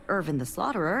 there's Irvin the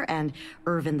Slaughterer and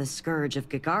Irvin the Scourge of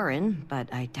Gagarin,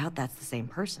 but I doubt that's the same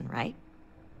person, right?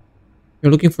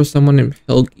 You're looking for someone named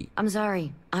Helgi. I'm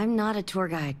sorry, I'm not a tour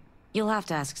guide. You'll have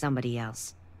to ask somebody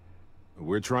else.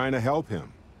 We're trying to help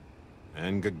him.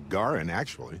 And Gagarin,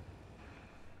 actually.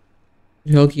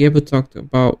 Did Helgi ever talk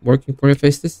about working for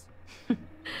Hephaestus?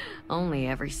 Only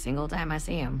every single time I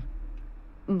see him.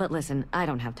 But listen, I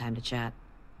don't have time to chat.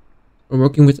 We're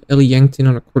working with Ellie Yankton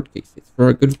on a court case. It's for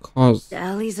a good cause.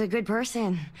 Ellie's a good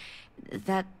person.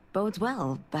 That bodes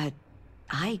well, but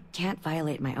I can't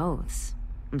violate my oaths.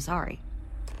 I'm sorry.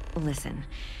 Listen,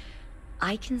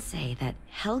 I can say that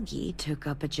Helgi took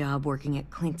up a job working at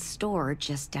Clint's store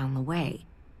just down the way.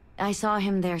 I saw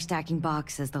him there stacking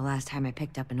boxes the last time I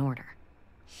picked up an order.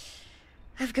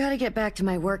 I've got to get back to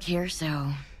my work here,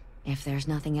 so if there's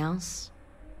nothing else...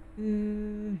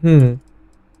 You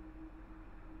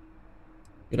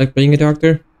like being a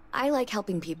doctor? I like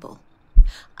helping people.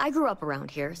 I grew up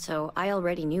around here, so I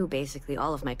already knew basically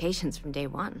all of my patients from day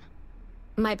one.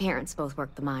 My parents both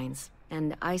worked the mines,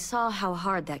 and I saw how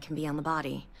hard that can be on the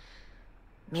body.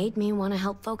 Made me want to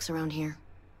help folks around here.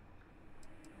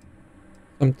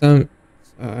 Sometimes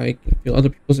I can feel other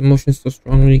people's emotions so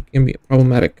strongly it can be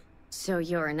problematic. So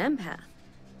you're an empath?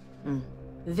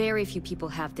 Very few people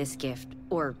have this gift,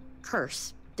 or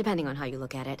curse, depending on how you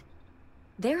look at it.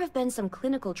 There have been some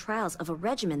clinical trials of a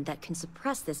regimen that can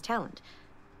suppress this talent.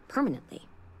 Permanently.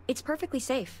 It's perfectly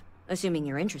safe, assuming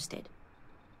you're interested.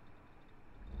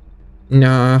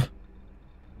 Nah.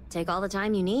 Take all the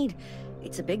time you need.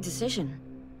 It's a big decision.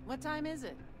 What time is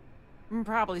it?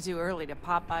 Probably too early to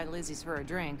pop by Lizzie's for a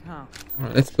drink, huh?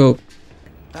 Alright, let's go.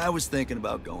 I was thinking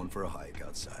about going for a hike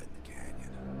outside the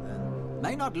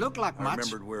May not look like I much,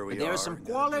 remembered where we but there are are some and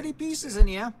that quality made pieces sense. in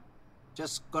here.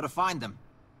 Just gotta find them.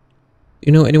 Do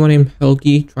you know anyone named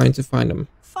Helgi? Trying to find him.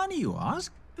 Funny you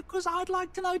ask, because I'd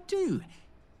like to know too.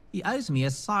 He owes me a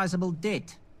sizable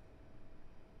debt.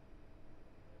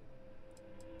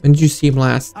 When did you see him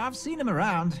last? I've seen him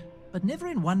around, but never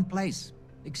in one place,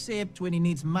 except when he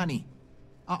needs money.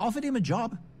 I offered him a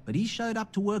job, but he showed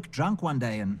up to work drunk one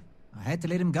day and I had to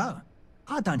let him go.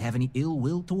 I don't have any ill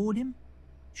will toward him.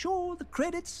 Sure, the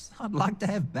credits I'd like to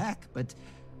have back, but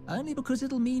only because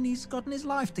it'll mean he's gotten his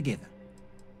life together.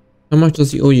 How much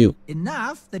does he owe you?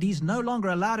 Enough that he's no longer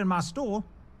allowed in my store.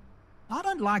 I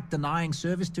don't like denying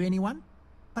service to anyone,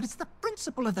 but it's the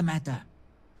principle of the matter.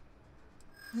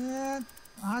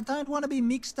 I don't want to be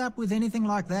mixed up with anything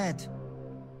like that.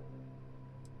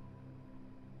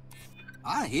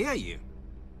 I hear you.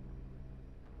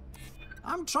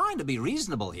 I'm trying to be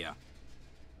reasonable here.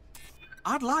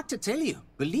 I'd like to tell you,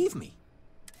 believe me.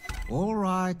 All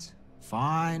right,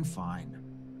 fine.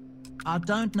 I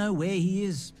don't know where he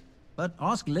is, but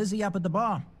ask Lizzie up at the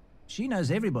bar. She knows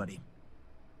everybody.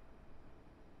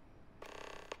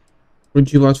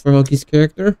 Would you vouch for Helgi's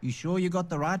character? You sure you got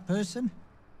the right person?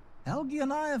 Helgi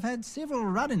and I have had several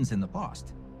run-ins in the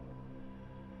past.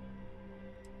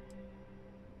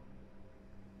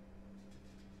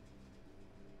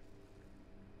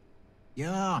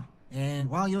 Yeah, and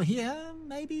while you're here,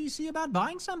 maybe see about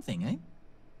buying something, eh?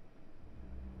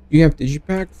 Do you have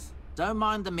digipacks? Don't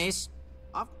mind the mess.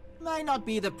 I may not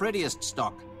be the prettiest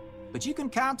stock, but you can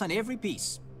count on every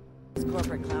piece. These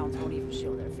corporate clowns won't even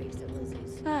show their face at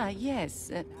Lizzie's. Ah, yes.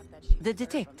 The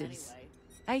detectives.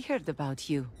 I heard about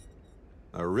you.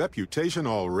 A reputation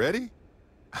already?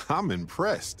 I'm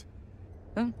impressed.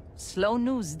 Slow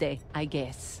news day, I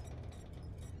guess.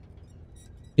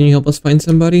 Can you help us find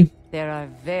somebody? There are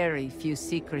very few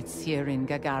secrets here in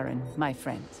Gagarin, my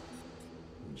friend.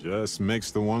 Just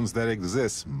makes the ones that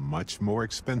exist much more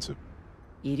expensive.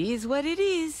 It is what it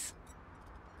is.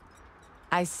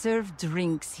 I serve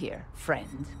drinks here,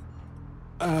 friend.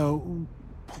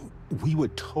 We were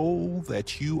told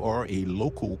that you are a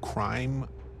local crime.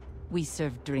 We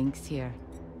serve drinks here.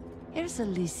 Here's a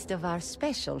list of our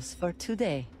specials for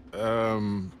today.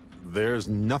 There's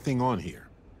nothing on here.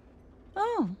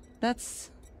 Oh,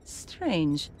 that's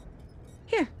strange.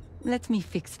 Here, let me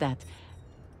fix that.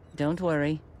 Don't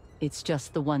worry, it's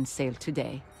just the one sale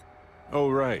today. Oh,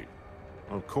 right.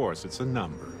 Of course, it's a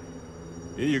number.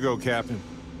 Here you go, Captain.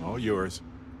 All yours.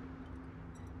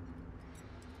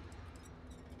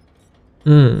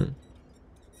 The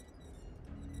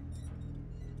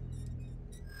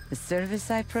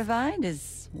service I provide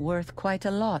is worth quite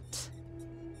a lot.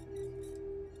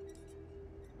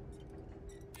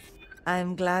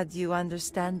 I'm glad you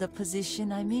understand the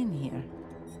position I'm in here.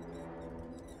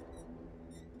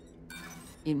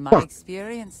 In my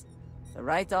experience, the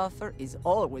right offer is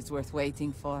always worth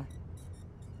waiting for.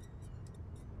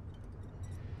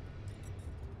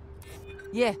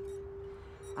 Yeah,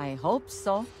 I hope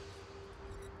so.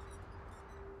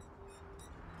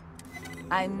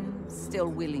 I'm still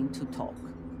willing to talk.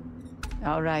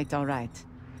 All right.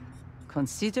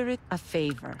 Consider it a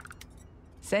favor.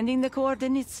 Sending the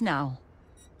coordinates now.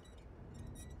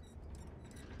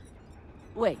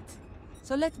 Wait,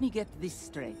 so let me get this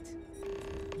straight.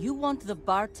 You want the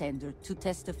bartender to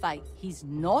testify he's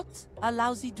not a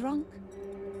lousy drunk?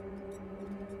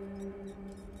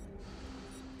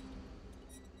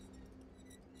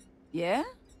 Yeah?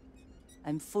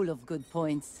 I'm full of good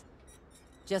points.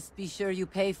 Just be sure you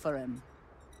pay for him.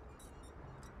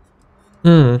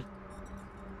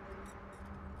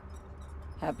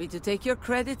 Happy to take your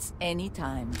credits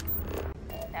anytime.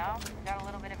 Now, we've got a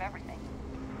little bit of everything.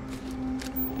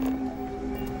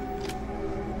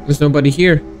 There's nobody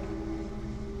here.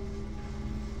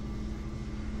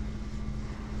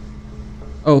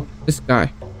 Oh, this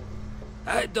guy.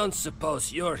 I don't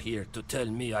suppose you're here to tell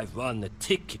me I've won a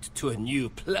ticket to a new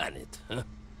planet, huh?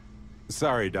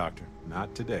 Sorry, Doctor.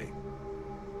 Not today.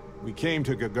 We came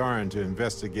to Gagarin to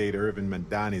investigate Irvin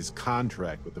Mandani's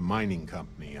contract with the mining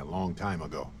company a long time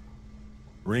ago.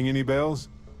 Ring any bells?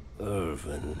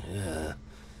 Irvin, yeah.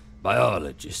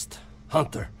 Biologist.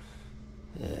 Hunter.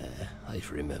 Yeah, I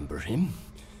remember him.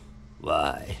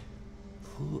 Why?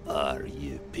 Who are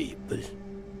you people?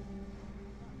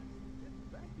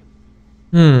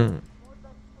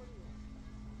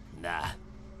 Nah,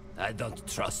 I don't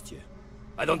trust you.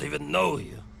 I don't even know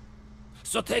you.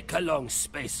 So take a long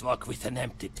spacewalk with an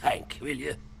empty tank, will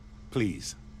you?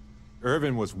 Please.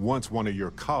 Irvin was once one of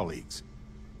your colleagues.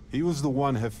 He was the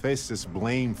one Hephaestus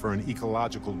blamed for an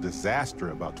ecological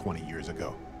disaster about 20 years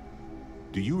ago.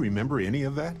 Do you remember any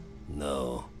of that?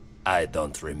 No. I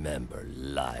don't remember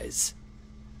lies.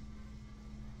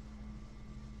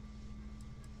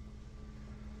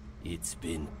 It's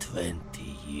been 20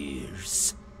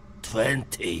 years.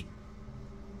 20!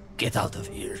 Get out of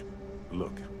here.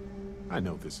 Look, I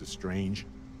know this is strange.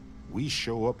 We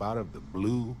show up out of the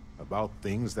blue about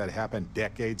things that happened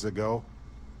decades ago.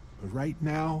 But right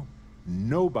now,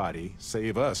 nobody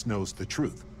save us knows the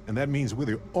truth. And that means we're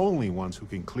the only ones who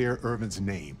can clear Irvin's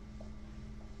name.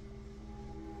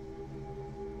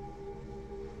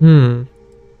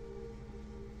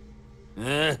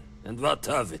 And what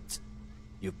of it?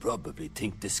 You probably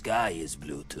think the sky is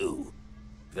blue too.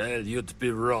 Well, you'd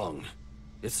be wrong.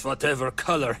 It's whatever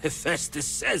color Hephaestus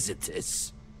says it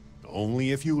is.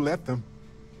 Only if you let them.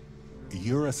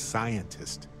 You're a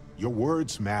scientist. Your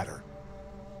words matter.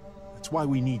 That's why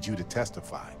we need you to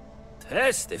testify.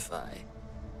 Testify?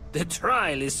 The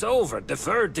trial is over, the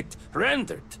verdict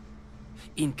rendered.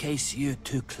 In case you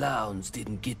two clowns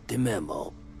didn't get the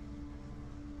memo.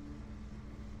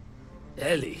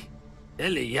 Ellie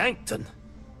Yankton.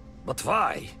 But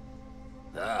why?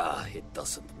 It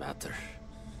doesn't matter.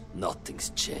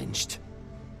 Nothing's changed.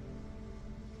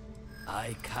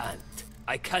 I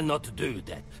cannot do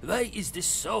that. Why is this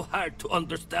so hard to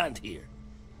understand here?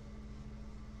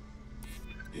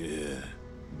 Yeah,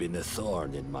 been a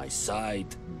thorn in my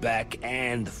side, back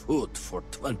and foot for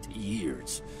 20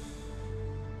 years.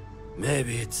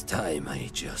 Maybe it's time I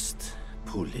just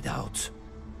pull it out.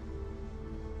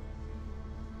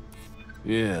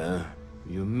 Yeah,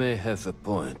 you may have a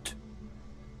point.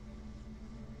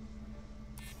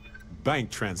 Bank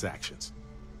transactions.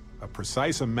 A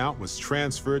precise amount was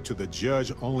transferred to the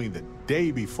judge only the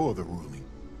day before the ruling.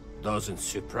 Doesn't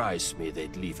surprise me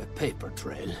they'd leave a paper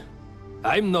trail.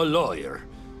 I'm no lawyer,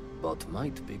 but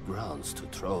might be grounds to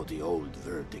throw the old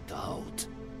verdict out.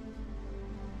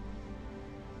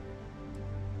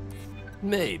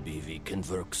 Maybe we can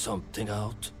work something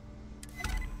out.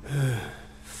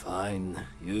 Fine,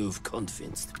 you've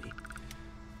convinced me.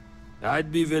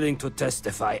 I'd be willing to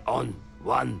testify on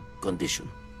one condition.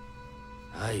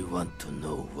 I want to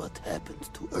know what happened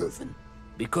to Irvin.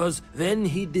 Because when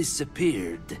he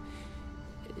disappeared,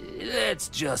 let's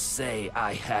just say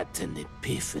I had an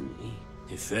epiphany.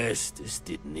 Hephaestus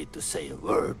didn't need to say a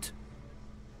word.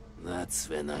 That's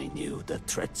when I knew the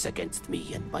threats against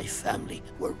me and my family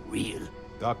were real.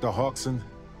 Dr. Hawkson,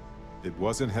 it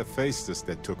wasn't Hephaestus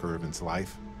that took Irvin's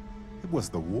life. It was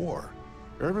the war.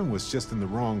 Irvin was just in the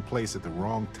wrong place at the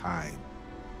wrong time.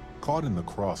 Caught in the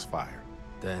crossfire.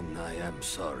 Then I am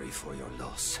sorry for your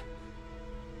loss.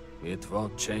 It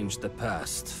won't change the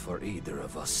past for either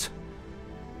of us.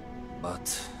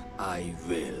 But I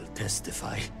will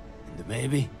testify. And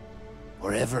maybe,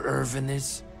 wherever Irvin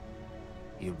is,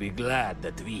 he'll be glad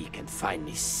that we can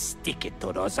finally stick it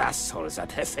to those assholes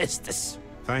at Hephaestus.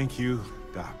 Thank you,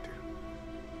 Doctor.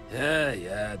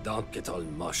 Yeah, don't get all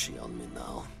mushy on me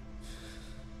now.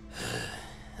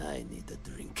 I need a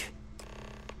drink.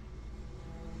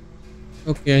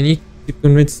 Okay, I need to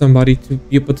convince somebody to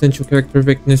be a potential character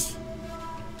witness.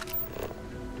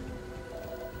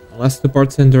 I'll ask the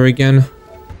bartender again.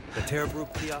 The Terror Brew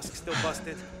kiosk still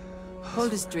busted?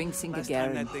 Coldest drinks in Last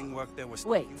time Gagarin. that thing worked, there was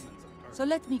Wait, so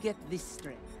let me get this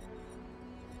straight.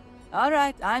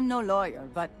 Alright, I'm no lawyer,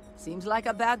 but seems like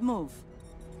a bad move.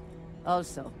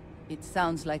 Also, it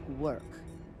sounds like work.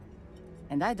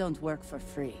 And I don't work for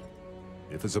free.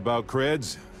 If it's about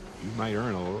creds, you might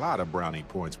earn a lot of brownie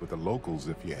points with the locals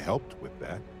if you helped with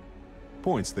that.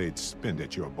 Points they'd spend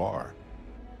at your bar.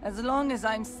 As long as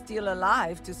I'm still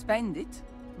alive to spend it.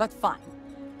 But fine.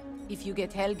 If you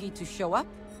get Helgi to show up,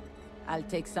 I'll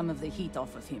take some of the heat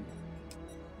off of him.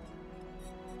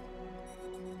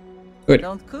 Good.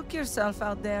 Don't cook yourself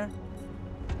out there.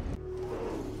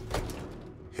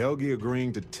 Helgi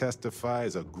agreeing to testify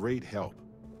is a great help.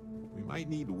 We might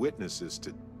need witnesses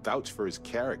to vouch for his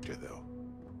character, though.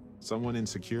 Someone in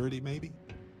security, maybe?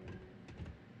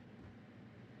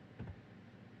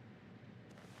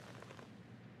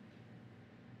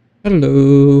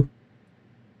 Hello.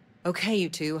 Okay, you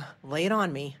two, lay it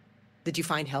on me. Did you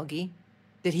find Helgi?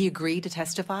 Did he agree to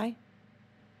testify?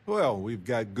 Well, we've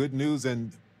got good news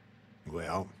and...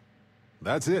 well,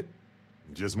 that's it.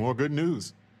 Just more good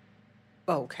news.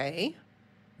 Okay.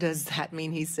 Does that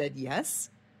mean he said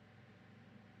yes?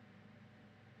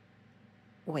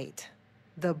 Wait,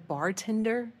 the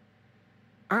bartender?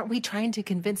 Aren't we trying to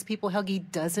convince people Helgi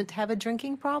doesn't have a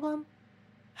drinking problem?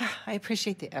 I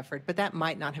appreciate the effort, but that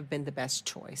might not have been the best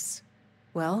choice.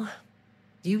 Well,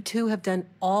 you two have done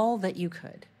all that you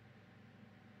could.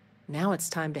 Now it's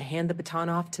time to hand the baton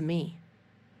off to me.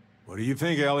 What do you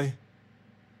think, Ellie?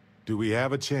 Do we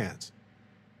have a chance?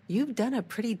 You've done a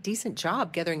pretty decent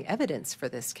job gathering evidence for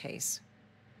this case.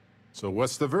 So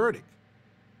what's the verdict?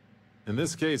 In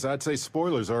this case, I'd say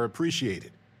spoilers are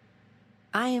appreciated.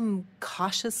 I am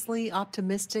cautiously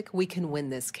optimistic we can win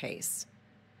this case.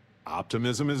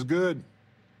 Optimism is good,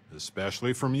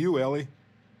 especially from you, Ellie.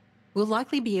 We'll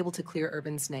likely be able to clear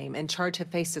Irvin's name and charge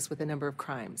Hephaestus with a number of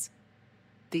crimes.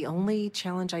 The only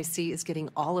challenge I see is getting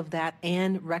all of that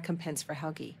and recompense for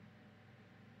Helgi.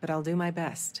 But I'll do my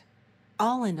best.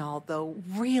 All in all, though,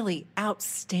 really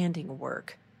outstanding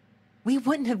work. We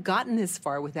wouldn't have gotten this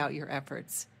far without your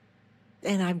efforts.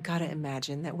 And I've got to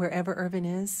imagine that wherever Irvin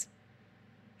is,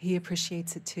 he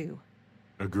appreciates it too.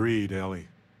 Agreed, Ellie.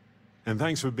 And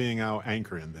thanks for being our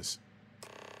anchor in this.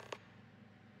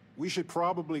 We should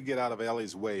probably get out of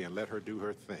Ellie's way and let her do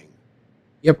her thing.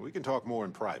 Yep. We can talk more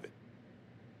in private.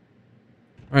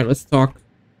 All right, let's talk.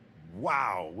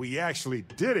 Wow, we actually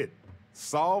did it.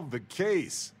 Solved the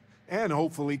case. And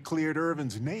hopefully cleared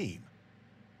Irvin's name.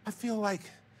 I feel like,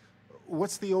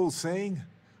 what's the old saying?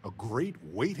 A great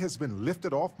weight has been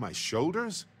lifted off my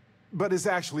shoulders? But it's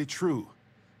actually true.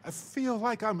 I feel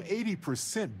like I'm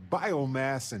 80%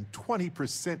 biomass and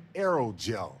 20%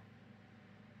 aerogel.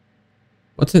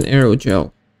 What's an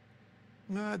aerogel?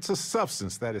 It's a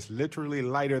substance that is literally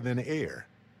lighter than air,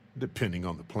 depending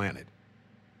on the planet.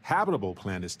 Habitable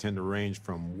planets tend to range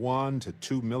from 1 to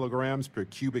 2 milligrams per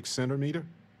cubic centimeter.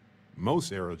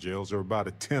 Most aerogels are about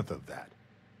 1/10 of that.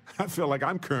 I feel like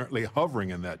I'm currently hovering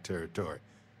in that territory.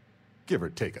 Give or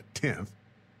take 1/10.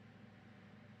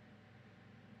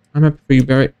 I'm happy for you,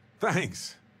 Barrett.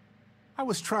 Thanks. I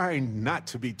was trying not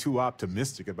to be too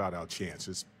optimistic about our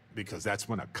chances, because that's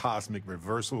when a cosmic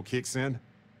reversal kicks in.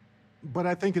 But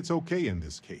I think it's okay in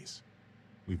this case.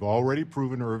 We've already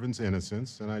proven Irvin's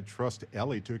innocence, and I trust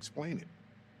Ellie to explain it.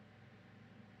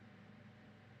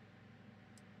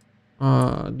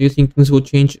 Do you think things will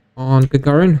change on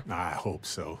Gagarin? I hope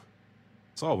so.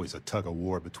 It's always a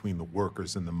tug-of-war between the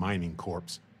workers and the mining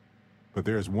corps. But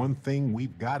there's one thing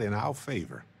we've got in our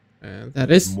favor.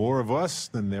 That is? More of us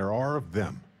than there are of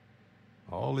them.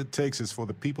 All it takes is for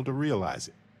the people to realize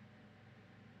it.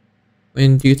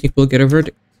 When do you think we'll get a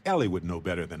verdict? Ellie would know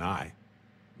better than I.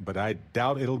 But I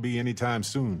doubt it'll be anytime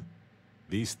soon.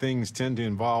 These things tend to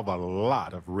involve a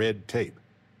lot of red tape.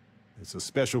 It's a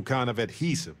special kind of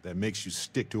adhesive that makes you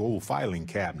stick to old filing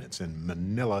cabinets and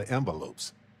manila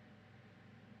envelopes.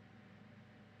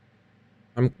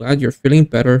 I'm glad you're feeling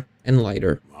better and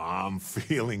lighter. I'm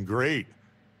feeling great.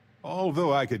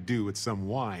 Although I could do with some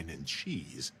wine and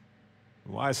cheese.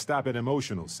 Why stop at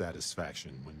emotional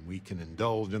satisfaction when we can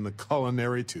indulge in the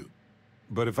culinary too?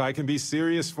 But if I can be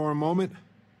serious for a moment,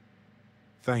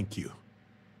 thank you.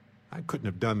 I couldn't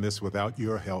have done this without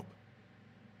your help.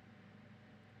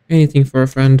 Anything for a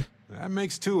friend. That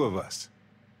makes 2 of us.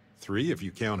 3 if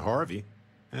you count Harvey.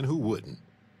 And who wouldn't?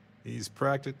 He's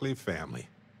practically family.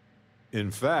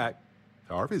 In fact,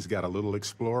 Harvey's got a little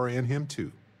explorer in him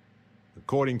too.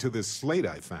 According to this slate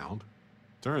I found,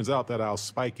 turns out that our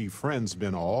spiky friend's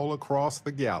been all across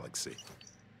the galaxy.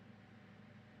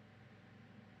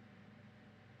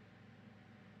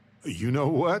 You know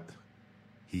what?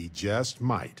 He just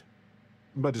might.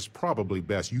 But it's probably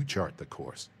best you chart the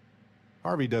course.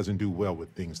 Harvey doesn't do well with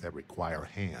things that require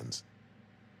hands.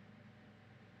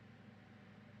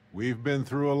 We've been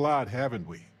through a lot, haven't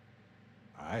we?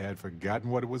 I had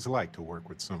forgotten what it was like to work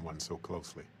with someone so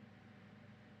closely.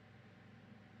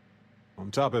 On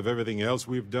top of everything else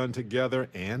we've done together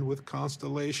and with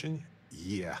Constellation,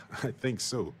 yeah, I think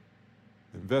so.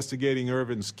 Investigating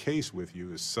Irvin's case with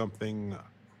you is something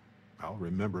I'll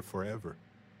remember forever.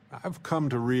 I've come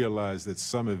to realize that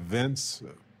some events,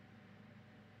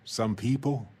 some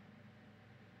people,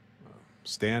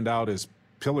 stand out as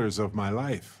pillars of my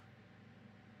life.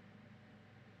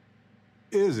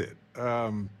 Is it?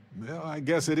 Well, I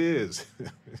guess it is.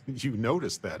 You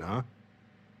noticed that, huh?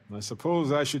 I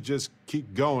suppose I should just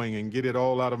keep going and get it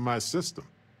all out of my system.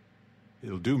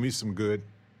 It'll do me some good.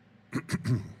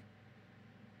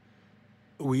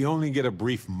 We only get a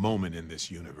brief moment in this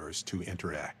universe to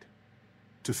interact,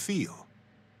 to feel,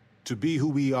 to be who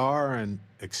we are and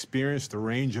experience the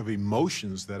range of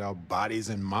emotions that our bodies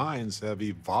and minds have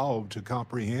evolved to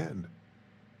comprehend.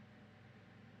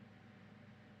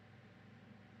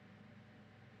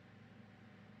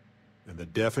 And the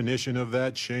definition of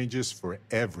that changes for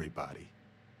everybody.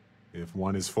 If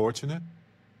one is fortunate,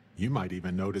 you might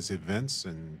even notice events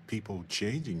and people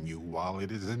changing you while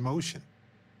it is in motion.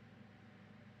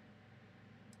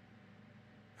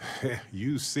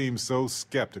 You seemed so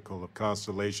skeptical of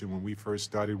Constellation when we first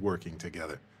started working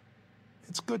together.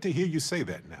 It's good to hear you say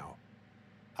that now.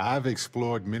 I've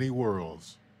explored many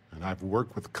worlds, and I've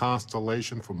worked with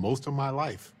Constellation for most of my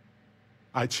life.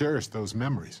 I cherish those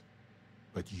memories.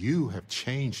 But you have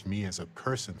changed me as a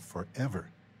person forever.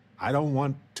 I don't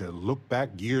want to look back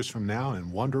years from now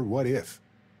and wonder what if.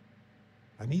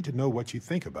 I need to know what you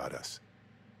think about us.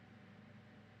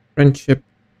 Friendship.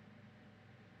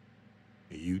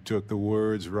 You took the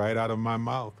words right out of my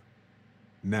mouth.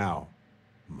 Now,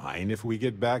 mind if we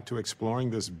get back to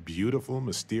exploring this beautiful,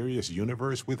 mysterious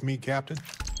universe with me, Captain?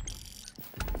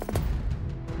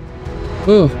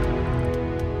 Oh.